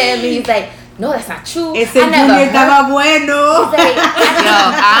go to him and he's like, no, that's not true. Ese Junior estaba bueno. He's like, yo,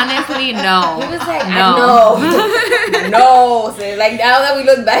 honestly, no. He was like, no. So like now that we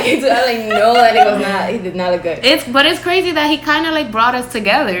look back into it, I'm like, no, that it was not. He did not look good. But it's crazy that he kind of like brought us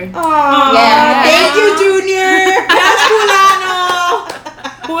together. Oh, yeah. Thank you, Junior. That's Fulano.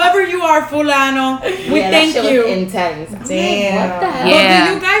 Whoever you are, Fulano, we thank you. Was intense. Damn. What the hell? Yeah. Well,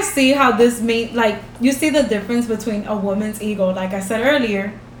 do you guys see how this made you see the difference between a woman's ego, like I said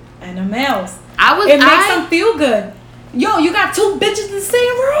earlier, and a male's? It makes them feel good. Yo, you got two bitches in the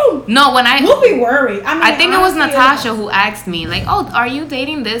same room. No, we'll be worried. I think it was Natasha who asked me, like, oh, are you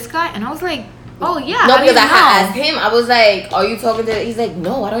dating this guy? And I was like, Oh yeah. No, how do you because I had know? asked him. I was like, "Are you talking to?" He's like,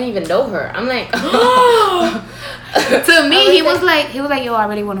 "No, I don't even know her." I'm like, To me, he was like, "Yo, I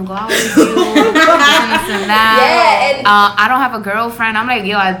really want to go out with you." This and that. Yeah, and I don't have a girlfriend. I'm like,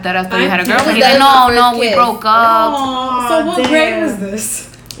 yo, I thought you had a girlfriend. He's That like, was my no, first we kiss. broke up. Aw, So what grade damn. was this?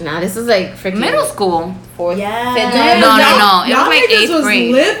 nah, this was like freaking Middle school. fourth, Yeah. fifth. Damn, No. y'all- It was like niggas 8th was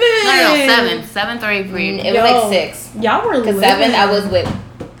grade. living. No, seventh or 8th grade. It was like 6. Y'all were Cause living. 7, I was with.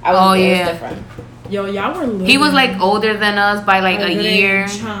 I was. Oh, it yeah. was different. Yo, y'all were living. He was like older than us by like a good year.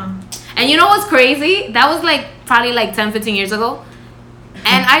 age, huh? And you know what's crazy? That was like probably like 10, 15 years ago.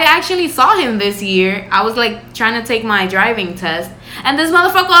 And I actually saw him this year. I was like trying to take my driving test. And this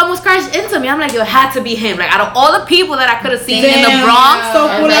motherfucker almost crashed into me. I'm like, yo, it had to be him. Like, out of all the people that I could have seen in the Damn. Bronx, So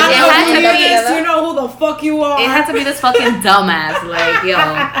And like, it had to be- you know who the fuck you are. it had to be this fucking dumbass. Like, yo.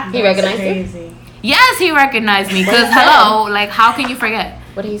 He recognized you. Crazy. Yes, he recognized me. Because, hello, like, how can you forget?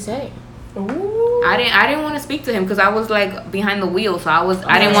 What did he say? Ooh. I didn't want to speak to him because I was like behind the wheel, so I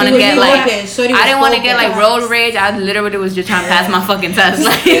didn't She want to was get like focused. Shorty I was didn't want to get like focused. road rage. I literally was just trying to pass my fucking test.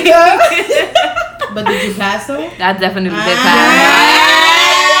 Like, But did you pass though? I definitely did Ah.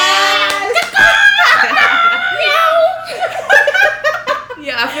 pass.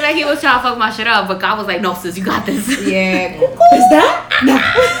 Yeah, I feel like he was trying to fuck my shit up, but God was like, "No, sis, you got this." Yeah. Is that? No.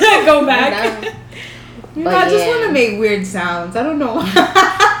 Go back. No, But I just yeah. want to make weird sounds. I don't know.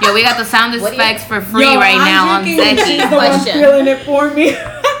 Yo, we got the sound What do you- effects for free Yo, right I'm now on drinking, Zeki. she's the one Question. feeling it for me.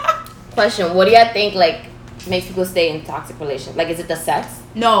 Question: what do y'all think like makes people stay in toxic relations? Like, is it the sex?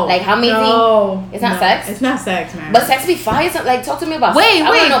 No. Like, how many? No. It's not No, sex. It's not sex, man. But sex be fire. So, like, talk to me about. Wait, sex. I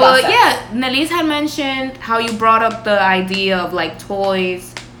wanna wait, know about but sex. yeah, Nelise had mentioned how you brought up the idea of like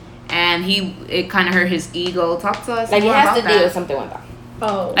toys, and it kind of hurt his ego. Talk to us Like, he more has about to that. deal with something like that.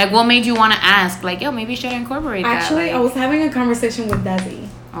 Oh. Like, what made you want to ask? Like, yo, maybe you should incorporate Actually, that. I was having a conversation with Desi.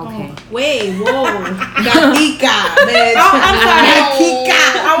 Okay. Wait, whoa. Gatica, bitch. Oh, I'm sorry. Gatica.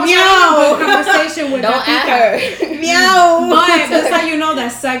 I was having a good conversation with Don't Gatica. ask her. Meow. But that's how you know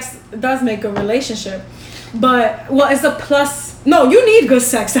that sex does make a relationship. But, well, it's a plus. No, you need good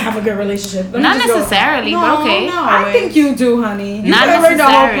sex to have a good relationship. Let me Not just go. necessarily, but okay. No, I think you do, honey. You Not covered the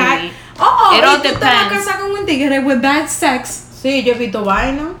whole pack. necessarily. Oh, It all y tú te vas a depends. casar con un tigre with bad sex. Sí, yo he visto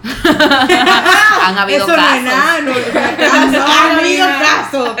vaina. Han habido Eso no es casos. nada, no es caso. Han habido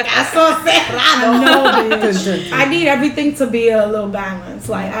casos. Casos cerrados. No, bitch. I need everything to be a little balanced.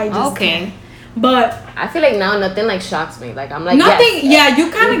 Like, I just Okay. can't. But I feel like now nothing like shocks me. Like, I'm like nothing. yes. Yeah,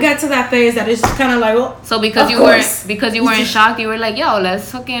 you kind of get to that phase that it's kind of like, oh, So because Of you course. weren't shocked, you were like, yo,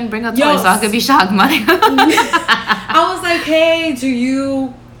 let's fucking bring a toy Yo, so I could be shocked, man. I was like, hey, do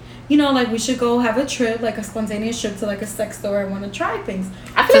you know, like we should go have a trip, like a spontaneous trip to like a sex store. I want to try things.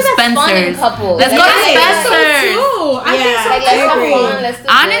 I feel To like that's fun in Spencer's. couples. Let's Like, go to I think that's so Spencer's. Too. I think Yeah. so Like, let's have agree. fun. Let's do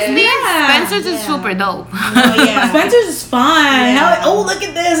Honestly, this. Yeah. Spencer's is Yeah. super dope. Oh, yeah. Spencer's is fun. Yeah. Hell, oh, look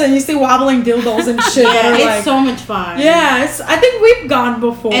at this, and you see wobbling dildos and shit. that Yeah, are it's like, so much fun. yeah, I think we've gone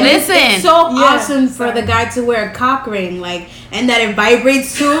before. And Listen. it's so Yeah. awesome for the guy to wear a cock ring, like, and that it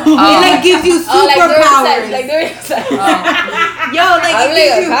vibrates too. It Oh. like gives you Oh, like during sex. superpowers. Like during sex. Yo, like I'm it like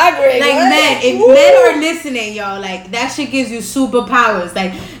gives a you cock ring, like what? men. If men are listening, yo, like that shit gives you superpowers.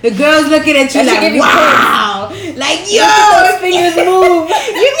 Like the girls looking at you That shit like, give you wow, like yo, Those fingers move.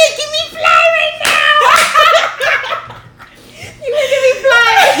 you're making me fly right now. You're making me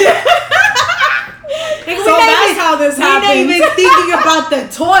fly. So that's how this We're not happens. even thinking about the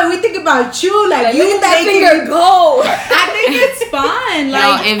toy. We think about you. Like, Like, you look at that making finger me go. I think it's fun. Yo,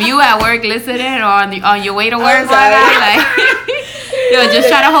 Like, if you at work listening or on your way to work, sorry. like, yo, just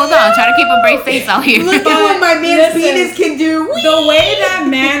try to hold on. Try to keep a brave face out here. Look at what my man's Listen, penis can do. the way that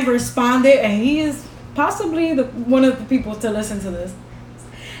man responded, and he is possibly one of the people to listen to this,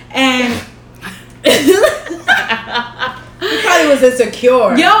 and He probably was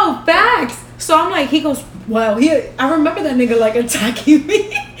insecure. yo, facts. So I'm like, he goes, well, I remember that nigga like attacking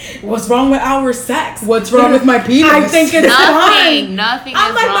me. What's wrong with our sex? What's wrong with my penis? I think it's fun. Nothing I'm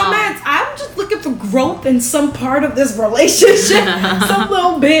is like, wrong. my man, I'm just looking for growth in some part of this relationship. Some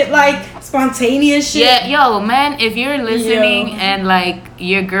little bit like spontaneous shit. Yeah, yo, man, if you're listening Yo. and like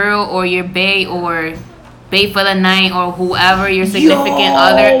your girl or your bae or bae for the night or whoever your significant Yo.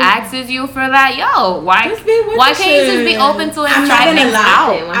 other asks you for that, yo, why Just be with why the can't you just be shit. open to it I'm and not try gonna things lie.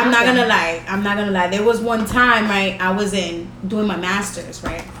 out? What I'm not happened? gonna lie. I'm not gonna lie. There was one time, right? I was doing my masters,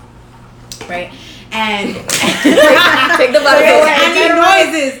 right? And Take the bottle. I need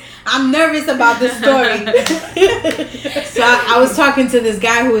noises. I'm nervous about this story. So I was talking to this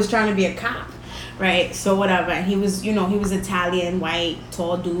guy who was trying to be a cop, right? So whatever. And he was, he was Italian, white,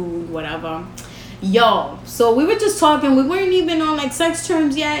 tall dude, whatever. Yo, so we were just talking. We weren't even on like sex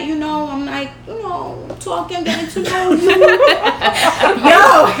terms yet, you know. I'm like, you know, talking, getting to know you.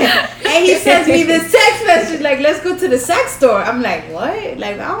 Yo, and he sends me this text message like, "Let's go to the sex store." I'm like, what?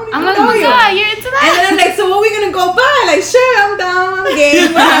 Like, I don't even I'm like, know oh my you. God, you're into that? And then I'm like, so what we gonna go buy? Like, sure, I'm down, I'm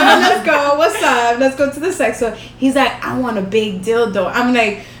game, whatever. Let's go. What's up? Let's go to the sex store. He's like, I want a big dildo. I'm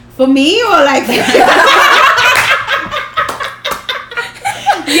like, for me or like?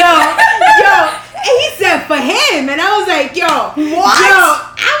 Yo. And he said for him, and I was like, yo, what? Yo,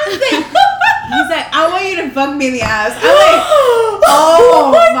 I was like, he's like, I want you to fuck me in the ass. I'm like,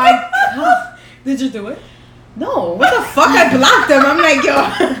 oh my God. Did you do it? No, what the fuck? I blocked him. I'm like, yo,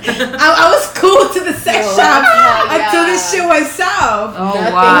 I was cool to the sex shop until this shit went south. Oh,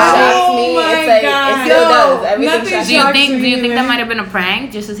 Nothing wow. shocks me. Oh my It's like, God. it still Yo, does. Everything nothing shocks Do you me. think that might have been a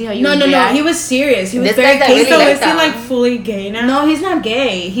prank just to see how you No, react? he was serious. He was This very guy's really gay. So like is he that. like fully gay now? No, he's not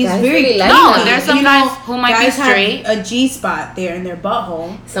gay. He's Guys very really like No, that. there's some You guys know, who might be guys have straight. a G spot there in their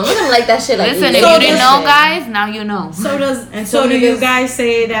butthole. Some of them like that shit. Like, Listen, if So you didn't know, listen. guys, now you know. So does And so some do you niggas- guys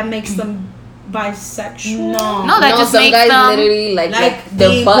say that makes them bisexual? No, that just some makes guys them literally like Their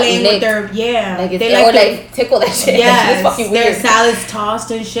their butt playing with licked. their Like, it's, they or their- like tickle that shit. yes, It's fucking their weird. salads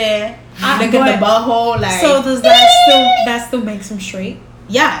tossed and shit. Look but- at the butthole, like So does that still makes him straight?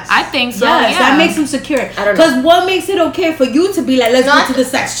 yes, I think so, Yes, yeah. that makes him secure. I don't know. Because what makes it okay for you to be like, let's Not- go to the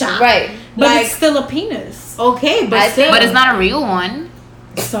sex shop, Right. But Like, it's still a penis. okay, but I still, think- But it's not a real one.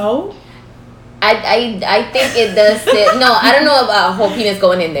 So I think it does sit. No, I don't know about a whole penis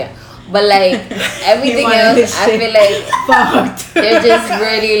going in there. But like everything wanted else, this I shit feel like fucked. they're just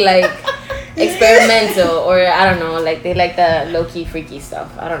really like experimental, or I don't know, like they like the low key freaky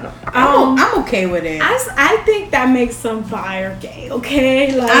stuff. I don't know. I'm okay with it. I think that makes some bi or gay.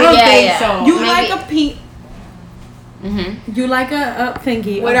 Okay, like I don't Yeah, think yeah. so. you Maybe- like a pe. Mm-hmm. You like a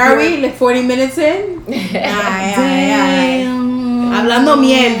thingy. What of are your- we? Like 40 minutes in? Ay. Damn. Hablando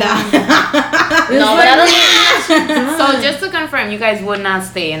mierda. No, but I don't. So just to confirm, you guys would not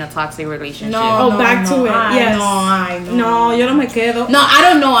stay in a toxic relationship. Oh, back to it. I Yes. know, I know. No, yo no me quedo. No, I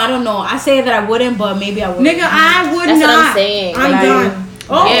don't know. I say that I wouldn't, but maybe I would. Nigga, I would That's what not. I'm saying. I'm Like- done.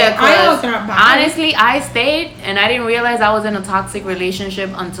 Oh, Yeah, I 'cause don't care. honestly, I stayed and I didn't realize I was in a toxic relationship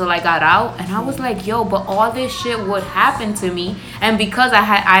until I got out, and I was like, "Yo, but all this shit would happen to me," and because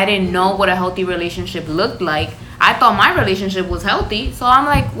I didn't know what a healthy relationship looked like, I thought my relationship was healthy. So I'm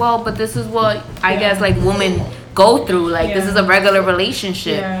like, "Well, but this is what I guess like women go through. Like this Yeah. is a regular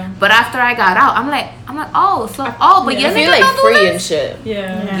relationship." Yeah. But after I got out, I'm like, but I your feel nigga like don't do free this? and shit.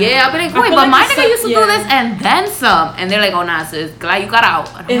 Yeah. Yeah, I'll be like, I wait, feel but like my it's nigga so- used to do yeah. this and then some. And they're like, oh, nah, sis, glad you got out.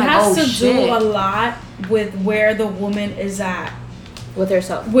 And I'm It like, has oh, to shit. do a lot with where the woman is at With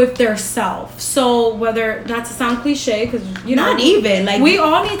herself. with their self. So whether, not to sound cliche, because you know, Not even like we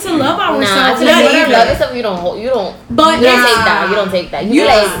all need to love Nah, I ourselves. feel like Not when you even. love yourself, you don't. But You don't Nah. take that. You don't take that. You You- be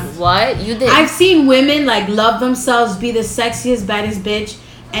like, what? You did. I've seen women like love themselves, be the sexiest, baddest bitch,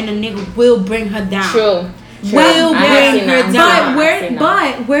 and a nigga will bring her down. True. Will I have bring seen her that. down.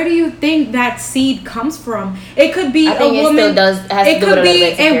 But where do you think that seed comes from? It could be I think a it woman. still does. Has It to do could with be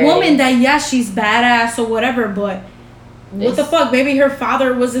little bit a of woman security. that she's badass or whatever, but what the This- fuck? Maybe her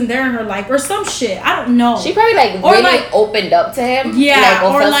father wasn't there in her life or some shit. I don't know. She probably like Or, really like- opened up to him. Yeah, Like,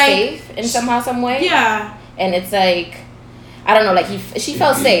 or or, felt like- safe in somehow, some way. yeah. And it's like, I don't know. Like she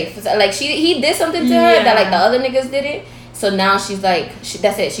felt safe. So, like he did something to her that like the other niggas didn't. So now she's like,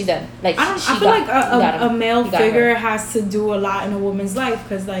 that's it. She's done. Like I she feel like got a him. male He got her. figure has to do a lot in a woman's life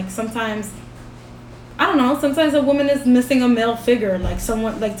because like sometimes I don't know, sometimes a woman is missing a male figure, like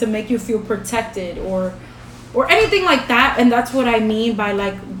someone like to make you feel protected or anything like that. And that's what I mean by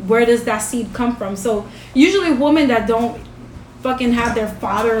like, where does that seed come from? So usually women that don't fucking have their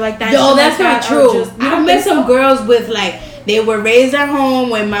father like that. Yo, shit that's like not that are true. just- you I've don't met think some so? girls with like they were raised at home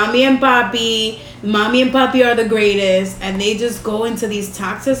with mommy and papi. Mommy and papi are the greatest, and they just go into these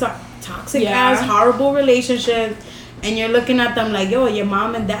toxic Yeah. ass horrible relationships. And you're looking at them like, yo, your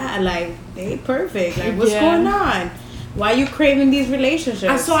mom and dad, like, they perfect. Like, what's Yeah. going on? Why are you craving these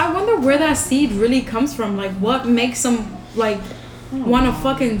relationships? So I wonder where that seed really comes from. Like, what makes them like want to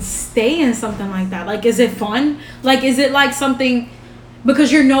fucking stay in something like that? Like, is it fun? Like, is it like something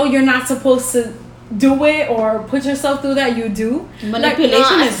because you're not supposed to do it or put yourself through that you do?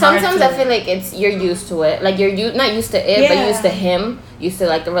 Manipulation No, is hard sometimes to- I feel like it's you're used to it. Like you're not used to it, but Yeah. used to him. Used to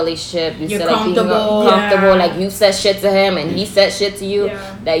like the relationship. Used You're to like being comfortable. comfortable. Yeah. Like you said shit to him, and he said shit to you Yeah.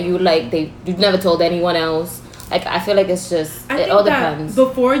 that you like. You never told anyone else. Like I feel like it's just I it think all that depends.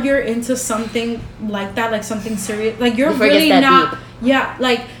 before you're into something like that, like something serious, like you're Before it gets really that not. deep. Yeah,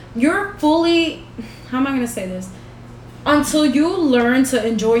 like you're fully. How am I gonna say this? until you learn to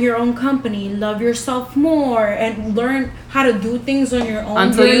enjoy your own company, love yourself more, and learn how to do things on your own.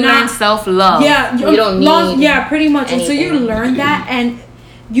 Until you learn self-love. Yeah, you don't need. Yeah, pretty much. Anything. Until you learn that, and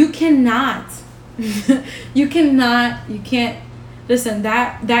you cannot, you can't. Listen,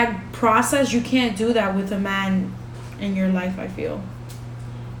 that process, you can't do that with a man in your life. I feel.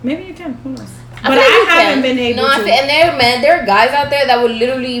 Maybe you can. Who knows? But I haven't been able to. And there are guys out there that will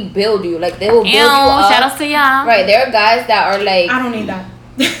literally build you. Like, they will build you up. Shout out to y'all. Right, there are guys that are like... I don't need that.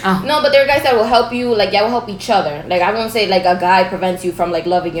 No, but there are guys that will help you. Like, y'all will help each other. Like, I won't say, like, a guy prevents you from, like,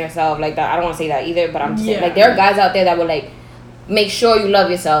 loving yourself. Like, that. I don't want to say that either. But I'm just saying, like, there are guys out there that will, like, make sure you love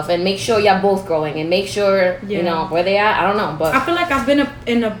yourself. And make sure y'all both growing. And make sure, you know, where they at. I don't know. But I feel like I've been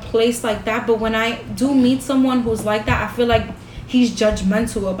in a place like that. But when I do meet someone who's like that, I feel like he's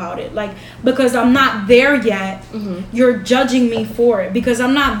judgmental about it, like, because I'm not there yet. You're judging me for it because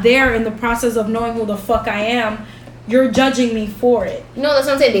I'm not there in the process of knowing who the fuck I am. You're judging me for it. No, that's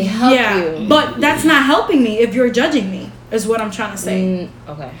what I'm saying. They help you, but that's not helping me if you're judging me, is what I'm trying to say.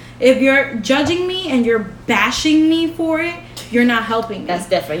 Okay, if you're judging me and you're bashing me for it, you're not helping me. That's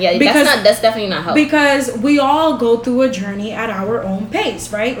different. Yeah, because that's definitely not helping. Because we all go through a journey at our own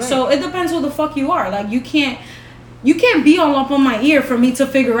pace, right? So it depends who the fuck you are. Like, you can't be all up on my ear for me to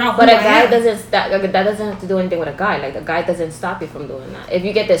figure out. But a guy doesn't. That doesn't have to do anything with a guy. Like, a guy doesn't stop you from doing that. If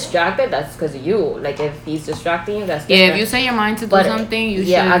you get distracted, that's because of you. Like, if he's distracting you, that's different. Yeah. If you set your mind to do something, you should.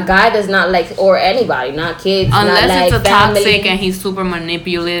 Yeah, a guy does not like, or anybody, not kids, unless not it's like a family. toxic and he's super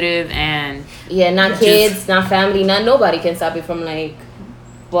manipulative and. Yeah, not kids, not family, not nobody can stop you from, like.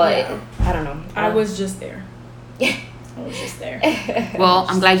 But I don't know. I was just there. I was just there. Well,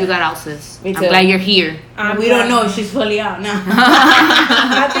 I'm glad you got out, sis. Me too. I'm glad you're here. We don't know if she's fully out now.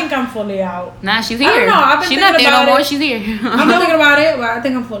 I think I'm fully out. Nah, she's here. I don't know. I've been she's thinking not there about no more. it. She's here. I'm thinking about it, but I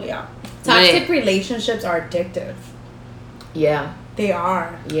think I'm fully out. Toxic relationships are addictive. Yeah. They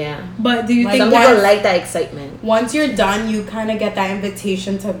are. Yeah. But do you think some people like that excitement? Once you're done, you kind of get that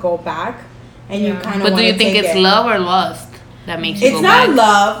invitation to go back, and you kind of. But do you think it's love or lust that makes you go back? It's not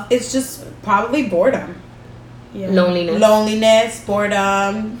love. It's just probably boredom. Yeah. Loneliness,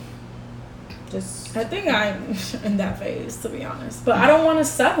 boredom. Just. I think I'm in that phase, to be honest. But I don't want to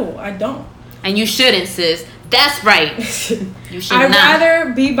settle. I don't. And you shouldn't, sis. That's right. You should I'd not.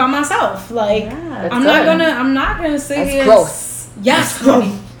 rather be by myself. Like, I'm not gonna say that's gross. Yes, grow.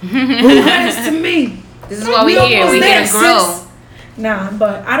 Who to me? This is why we're here. We're here to grow. Sis. Nah,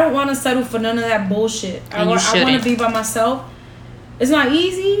 but I don't want to settle for none of that bullshit. I want to be by myself. It's not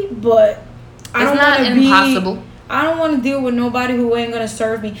easy, but I don't want to be. Impossible. I don't want to deal with nobody who ain't gonna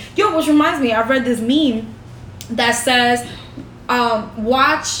serve me. Yo, which reminds me, I read this meme that says,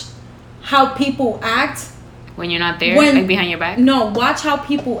 watch how people act when you're not there, like behind your back. No, watch how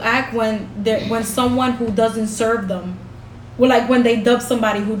people act when someone who doesn't serve them, well, like when they dub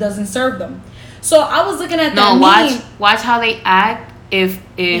somebody who doesn't serve them. So I was looking at that meme. Watch how they act if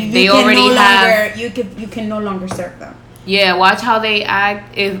they already have. You can no longer serve them. Yeah, watch how they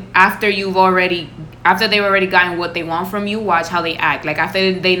act if after they've already gotten what they want from you. Watch how they act. Like,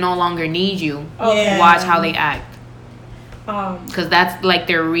 after they no longer need you. Okay. Watch how they act. Because that's like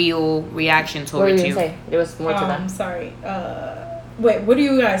their real reaction towards what did you. you say? There was more to that. I'm sorry. Wait, what do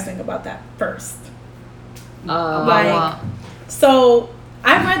you guys think about that first? So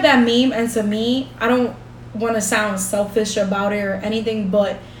I read that meme, and to me, I don't want to sound selfish about it or anything,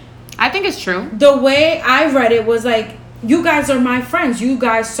 but I think it's true. The way I read it was like, you guys are my friends. You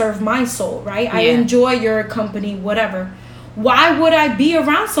guys serve my soul, right? Yeah. I enjoy your company, whatever. Why would I be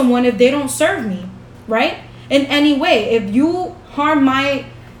around someone if they don't serve me, right? In any way, if you harm my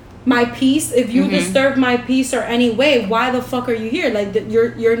peace, if you disturb my peace or any way, why the fuck are you here? Like,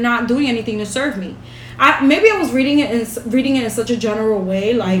 you're not doing anything to serve me. Maybe I was reading it in such a general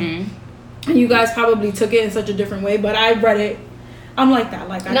way, like, and you guys probably took it in such a different way, but I read it. I'm like that.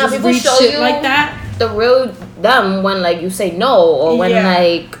 Like, I just read shit like that. The real them when, like, you say no, or when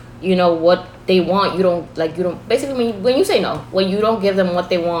like, you know what they want, you don't basically when you say no, when you don't give them what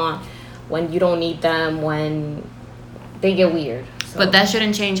they want, when you don't need them, when they get weird. So. But that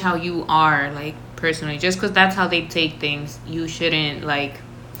shouldn't change how you are, like, personally. Just because that's how they take things, you shouldn't, like,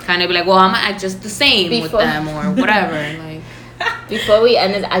 kind of be like, well, I'm gonna act just the same with them or whatever. Like, before we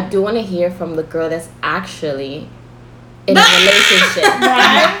end it, I do want to hear from the girl that's actually in a relationship.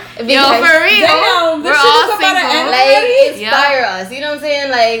 Right? Yo, for real. Damn, we're all single. Like, inspire us. You know what I'm saying?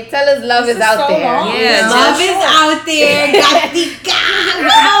 Like, tell us love is out there. Yeah, love is out there.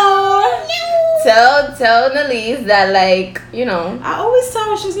 Tell Nalise that, like, you know. I always tell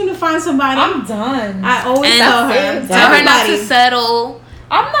her she's gonna find somebody. I'm done. I always tell her. Tell her not to settle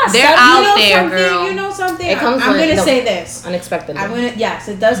I'm not. They're out there, girl. You know something. It comes I'm when- gonna no. say this. Unexpectedly. Yes,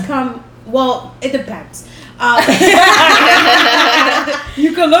 it does come. Well, it depends.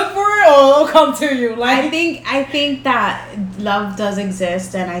 You can look for it, or it'll come to you. Like I think that love does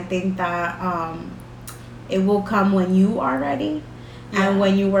exist, and I think that it will come when you are ready, and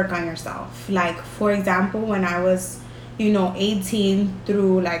when you work on yourself. Like, for example, when I was, 18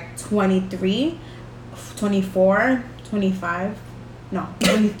 through like 23, 24, 25, no,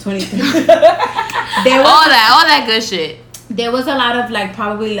 23. There was all that good shit. there was a lot of like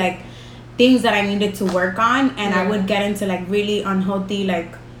probably like things that I needed to work on, and I would get into like really unhealthy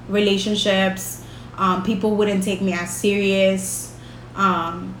like relationships. People wouldn't take me as serious,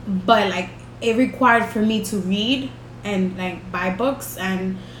 but like it required for me to read and like buy books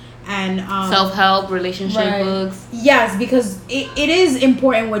and Self-help, relationship books. yes, because it is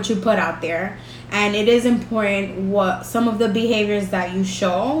important what you put out there, and it is important what some of the behaviors that you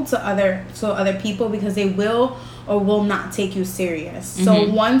show to other people, because they will or will not take you serious. So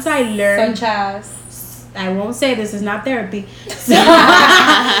once I learned, such as I won't say this is not therapy. So,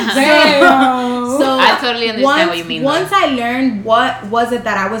 I totally understand what you mean. Once I learned what was it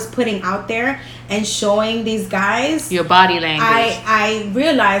that I was putting out there and showing these guys, Your body language. I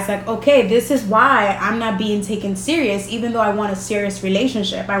realized like, okay, this is why I'm not being taken serious, even though I want a serious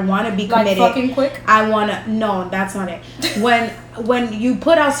relationship. I want to be committed. like fucking quick. I want to. No, that's not it. When you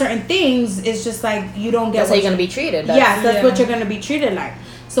put out certain things, it's just like you don't get. That's how what you're gonna be treated. That's what you're gonna be treated like.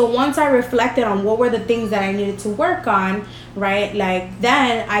 So once I reflected on what were the things that I needed to work on, right? Like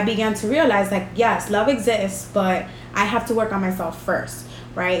then I began to realize like, yes, love exists, but I have to work on myself first,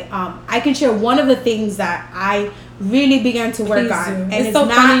 right? I can share one of the things that I really began to work on, and it's it's so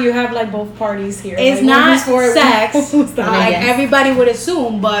not funny you have like both parties here. it's like, not one who's for it, sex one who's not. like Yes. everybody would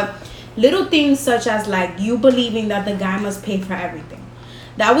assume, but little things such as like you believing that the guy must pay for everything.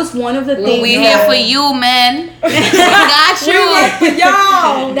 That was one of the things. we here for you, man. We got you.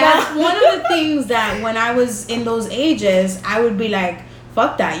 Y'all. That's one of the things that when I was in those ages, I would be like,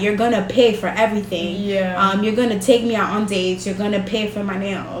 fuck that. You're gonna pay for everything. Yeah. You're gonna take me out on dates. You're gonna pay for my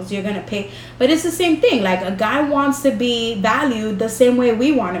nails. You're gonna pay. But it's the same thing. Like a guy wants to be valued the same way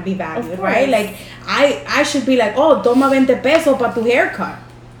we want to be valued, right? Like I should be like, oh, toma 20 pesos para tu haircut.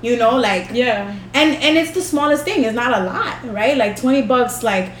 Like Yeah. and it's the smallest thing. It's not a lot, right? Like $20,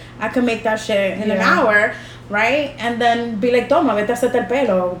 like I can make that shit in an hour, right? And then be like, toma, vete a hacerte el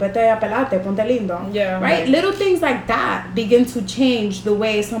pelo, vete a pelarte, ponte lindo. Yeah. Right? Little things like that begin to change the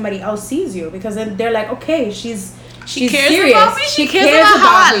way somebody else sees you, because then they're like, okay, she's cares serious. about me. She cares about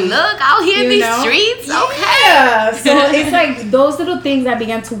how I me. look out here in You these know? streets. Okay. Yeah. So it's like those little things I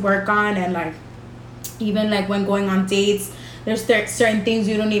began to work on, and like even like when going on dates, there's certain things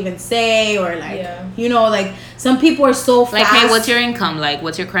you don't even say, or like like some people are so fast. Like, hey, what's your income? Like,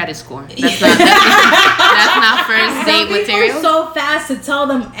 what's your credit score? That's not first date some people material. are so fast to tell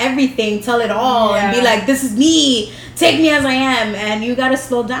them everything, tell it all, and be like, this is me, take me as I am, and you gotta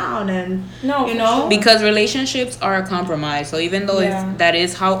slow down and Because relationships are a compromise. So even though that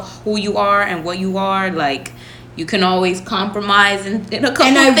is who you are and what you are, like you can always compromise in a couple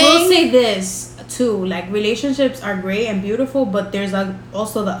And I things. will say this too, like relationships are great and beautiful, but there's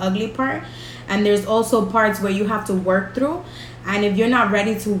also the ugly part, and there's also parts where you have to work through, and if you're not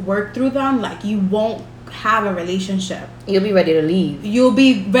ready to work through them, like you won't have a relationship. You'll be ready to leave. You'll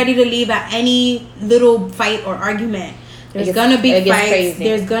be ready to leave at any little fight or argument. There's gonna be fights. Crazy.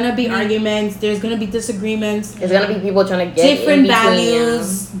 There's gonna be arguments. There's gonna be disagreements. There's gonna be people trying to get different in between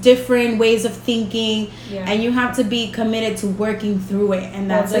values, different ways of thinking, Yeah. and you have to be committed to working through it. And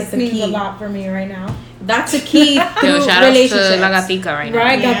that's like this the means key. a lot for me right now. That's a key Yo, through shout out relationships. to La Gatica right now.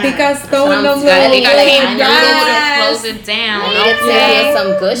 Right, Yeah. Gatica's throwing them Gatica little came I through know. to close it down. I needed to hear some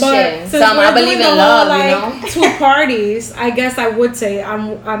good But shit. since Some we're I believe doing in the whole, love, two parties, I guess I would say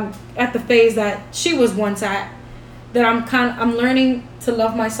I'm at the phase that she was once at. That I'm learning to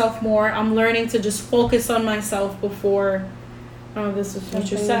love myself more. I'm learning to just focus on myself before. Oh, this is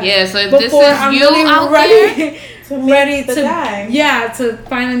what you said. Yeah, so if this Before is I'm you really out ready, ready the to guy. to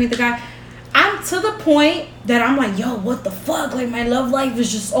finally meet the guy. I'm to the point that I'm like, yo, what the fuck? Like my love life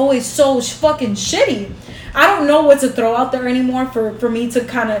is just always so fucking shitty. I don't know what to throw out there anymore for me to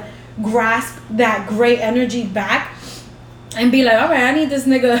kind of grasp that great energy back and be like, all right, I need this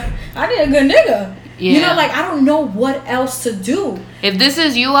nigga. I need a good nigga. Yeah. Like I don't know what else to do. If this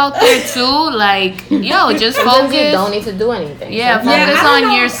is you out there too, like, yo, just Sometimes you focus. don't need to do anything. Yeah, Sometimes focus I don't on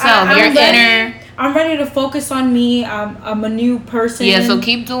know. yourself, your inner. I'm ready to focus on me. I'm a new person. Yeah, so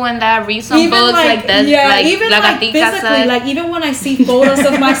keep doing that. Read some even books like that. Yeah, like, even like like Atika physically, said. like even when I see photos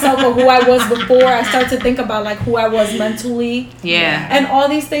of myself or who I was before, I start to think about like who I was mentally. Yeah. And all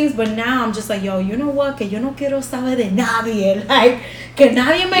these things, but now I'm just like, yo, you know what? Que yo no quiero saber de nadie. Like, que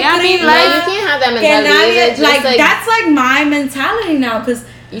nadie me Yeah, I mean, crea. like, you can't have that Que mentality. nadie, It's just like that's like my mentality now, because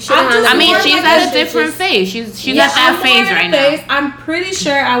you shouldn't have that I mean, mentality. she's at a different phase. She's yeah, at that I'm phase more right in a now. phase. I'm pretty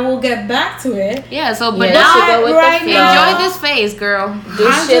sure I will get back to it. Yeah, so but Yeah, now you should go with right the now- flow. enjoy this phase, girl. Do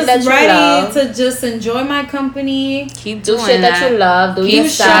I'm shit that just you ready love. to just enjoy my company. Keep Do doing shit that you love. Do Keep your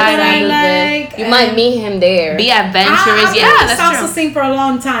shit side that I of it. like, You might and- meet him there. Be adventurous. I've Yeah, been in the that's salsa true. scene for a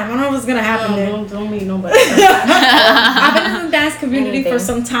long time. I don't know if it's gonna happen there. Don't meet nobody. I've been in the dance community for Anything.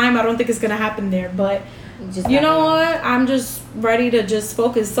 some time. I don't think it's gonna happen there, but Just you never know what? I'm just ready to just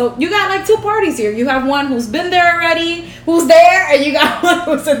focus. So you got like two parties here. You have one who's been there already, who's there, and you got one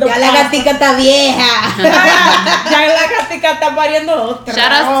who's in the Ya la gatica está vieja. Ya la gatica está pariendo otra.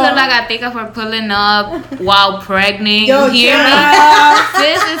 Shout out to La Gatica for pulling up while pregnant. Yo, you hear me? yeah.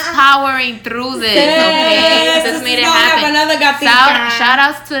 Sis is powering through this, okay? Sis made it happen. Another gatica. Shout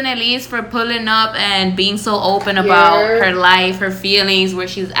outs to Nelise for pulling up and being so open about Yeah. her life, her feelings, where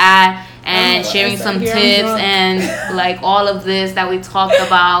she's at, and Oh, sharing I said, some here I'm tips drunk. and like all of this that we talked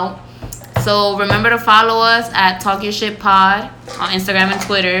about. So remember to follow us at Talk Your Shit Pod on Instagram and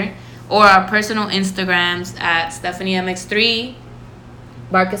Twitter, or our personal Instagrams at StephanieMX3.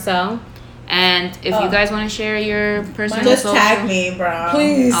 Barcasel. And if you guys want to share your personal Just social, tag me, bro.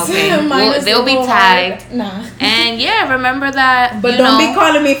 Please. Okay. Mine Well, is they'll a be little tagged. hard. Nah. And yeah, remember that. But you don't know, be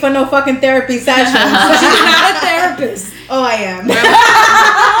calling me for no fucking therapy sessions. She's not a therapist. Oh, I am.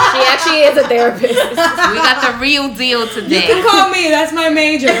 She actually is a therapist. we got the real deal You can today. call me. That's my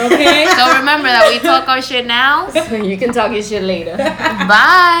major. Okay. So remember that we talk our shit now. You can talk your shit later.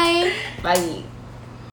 Bye. Bye.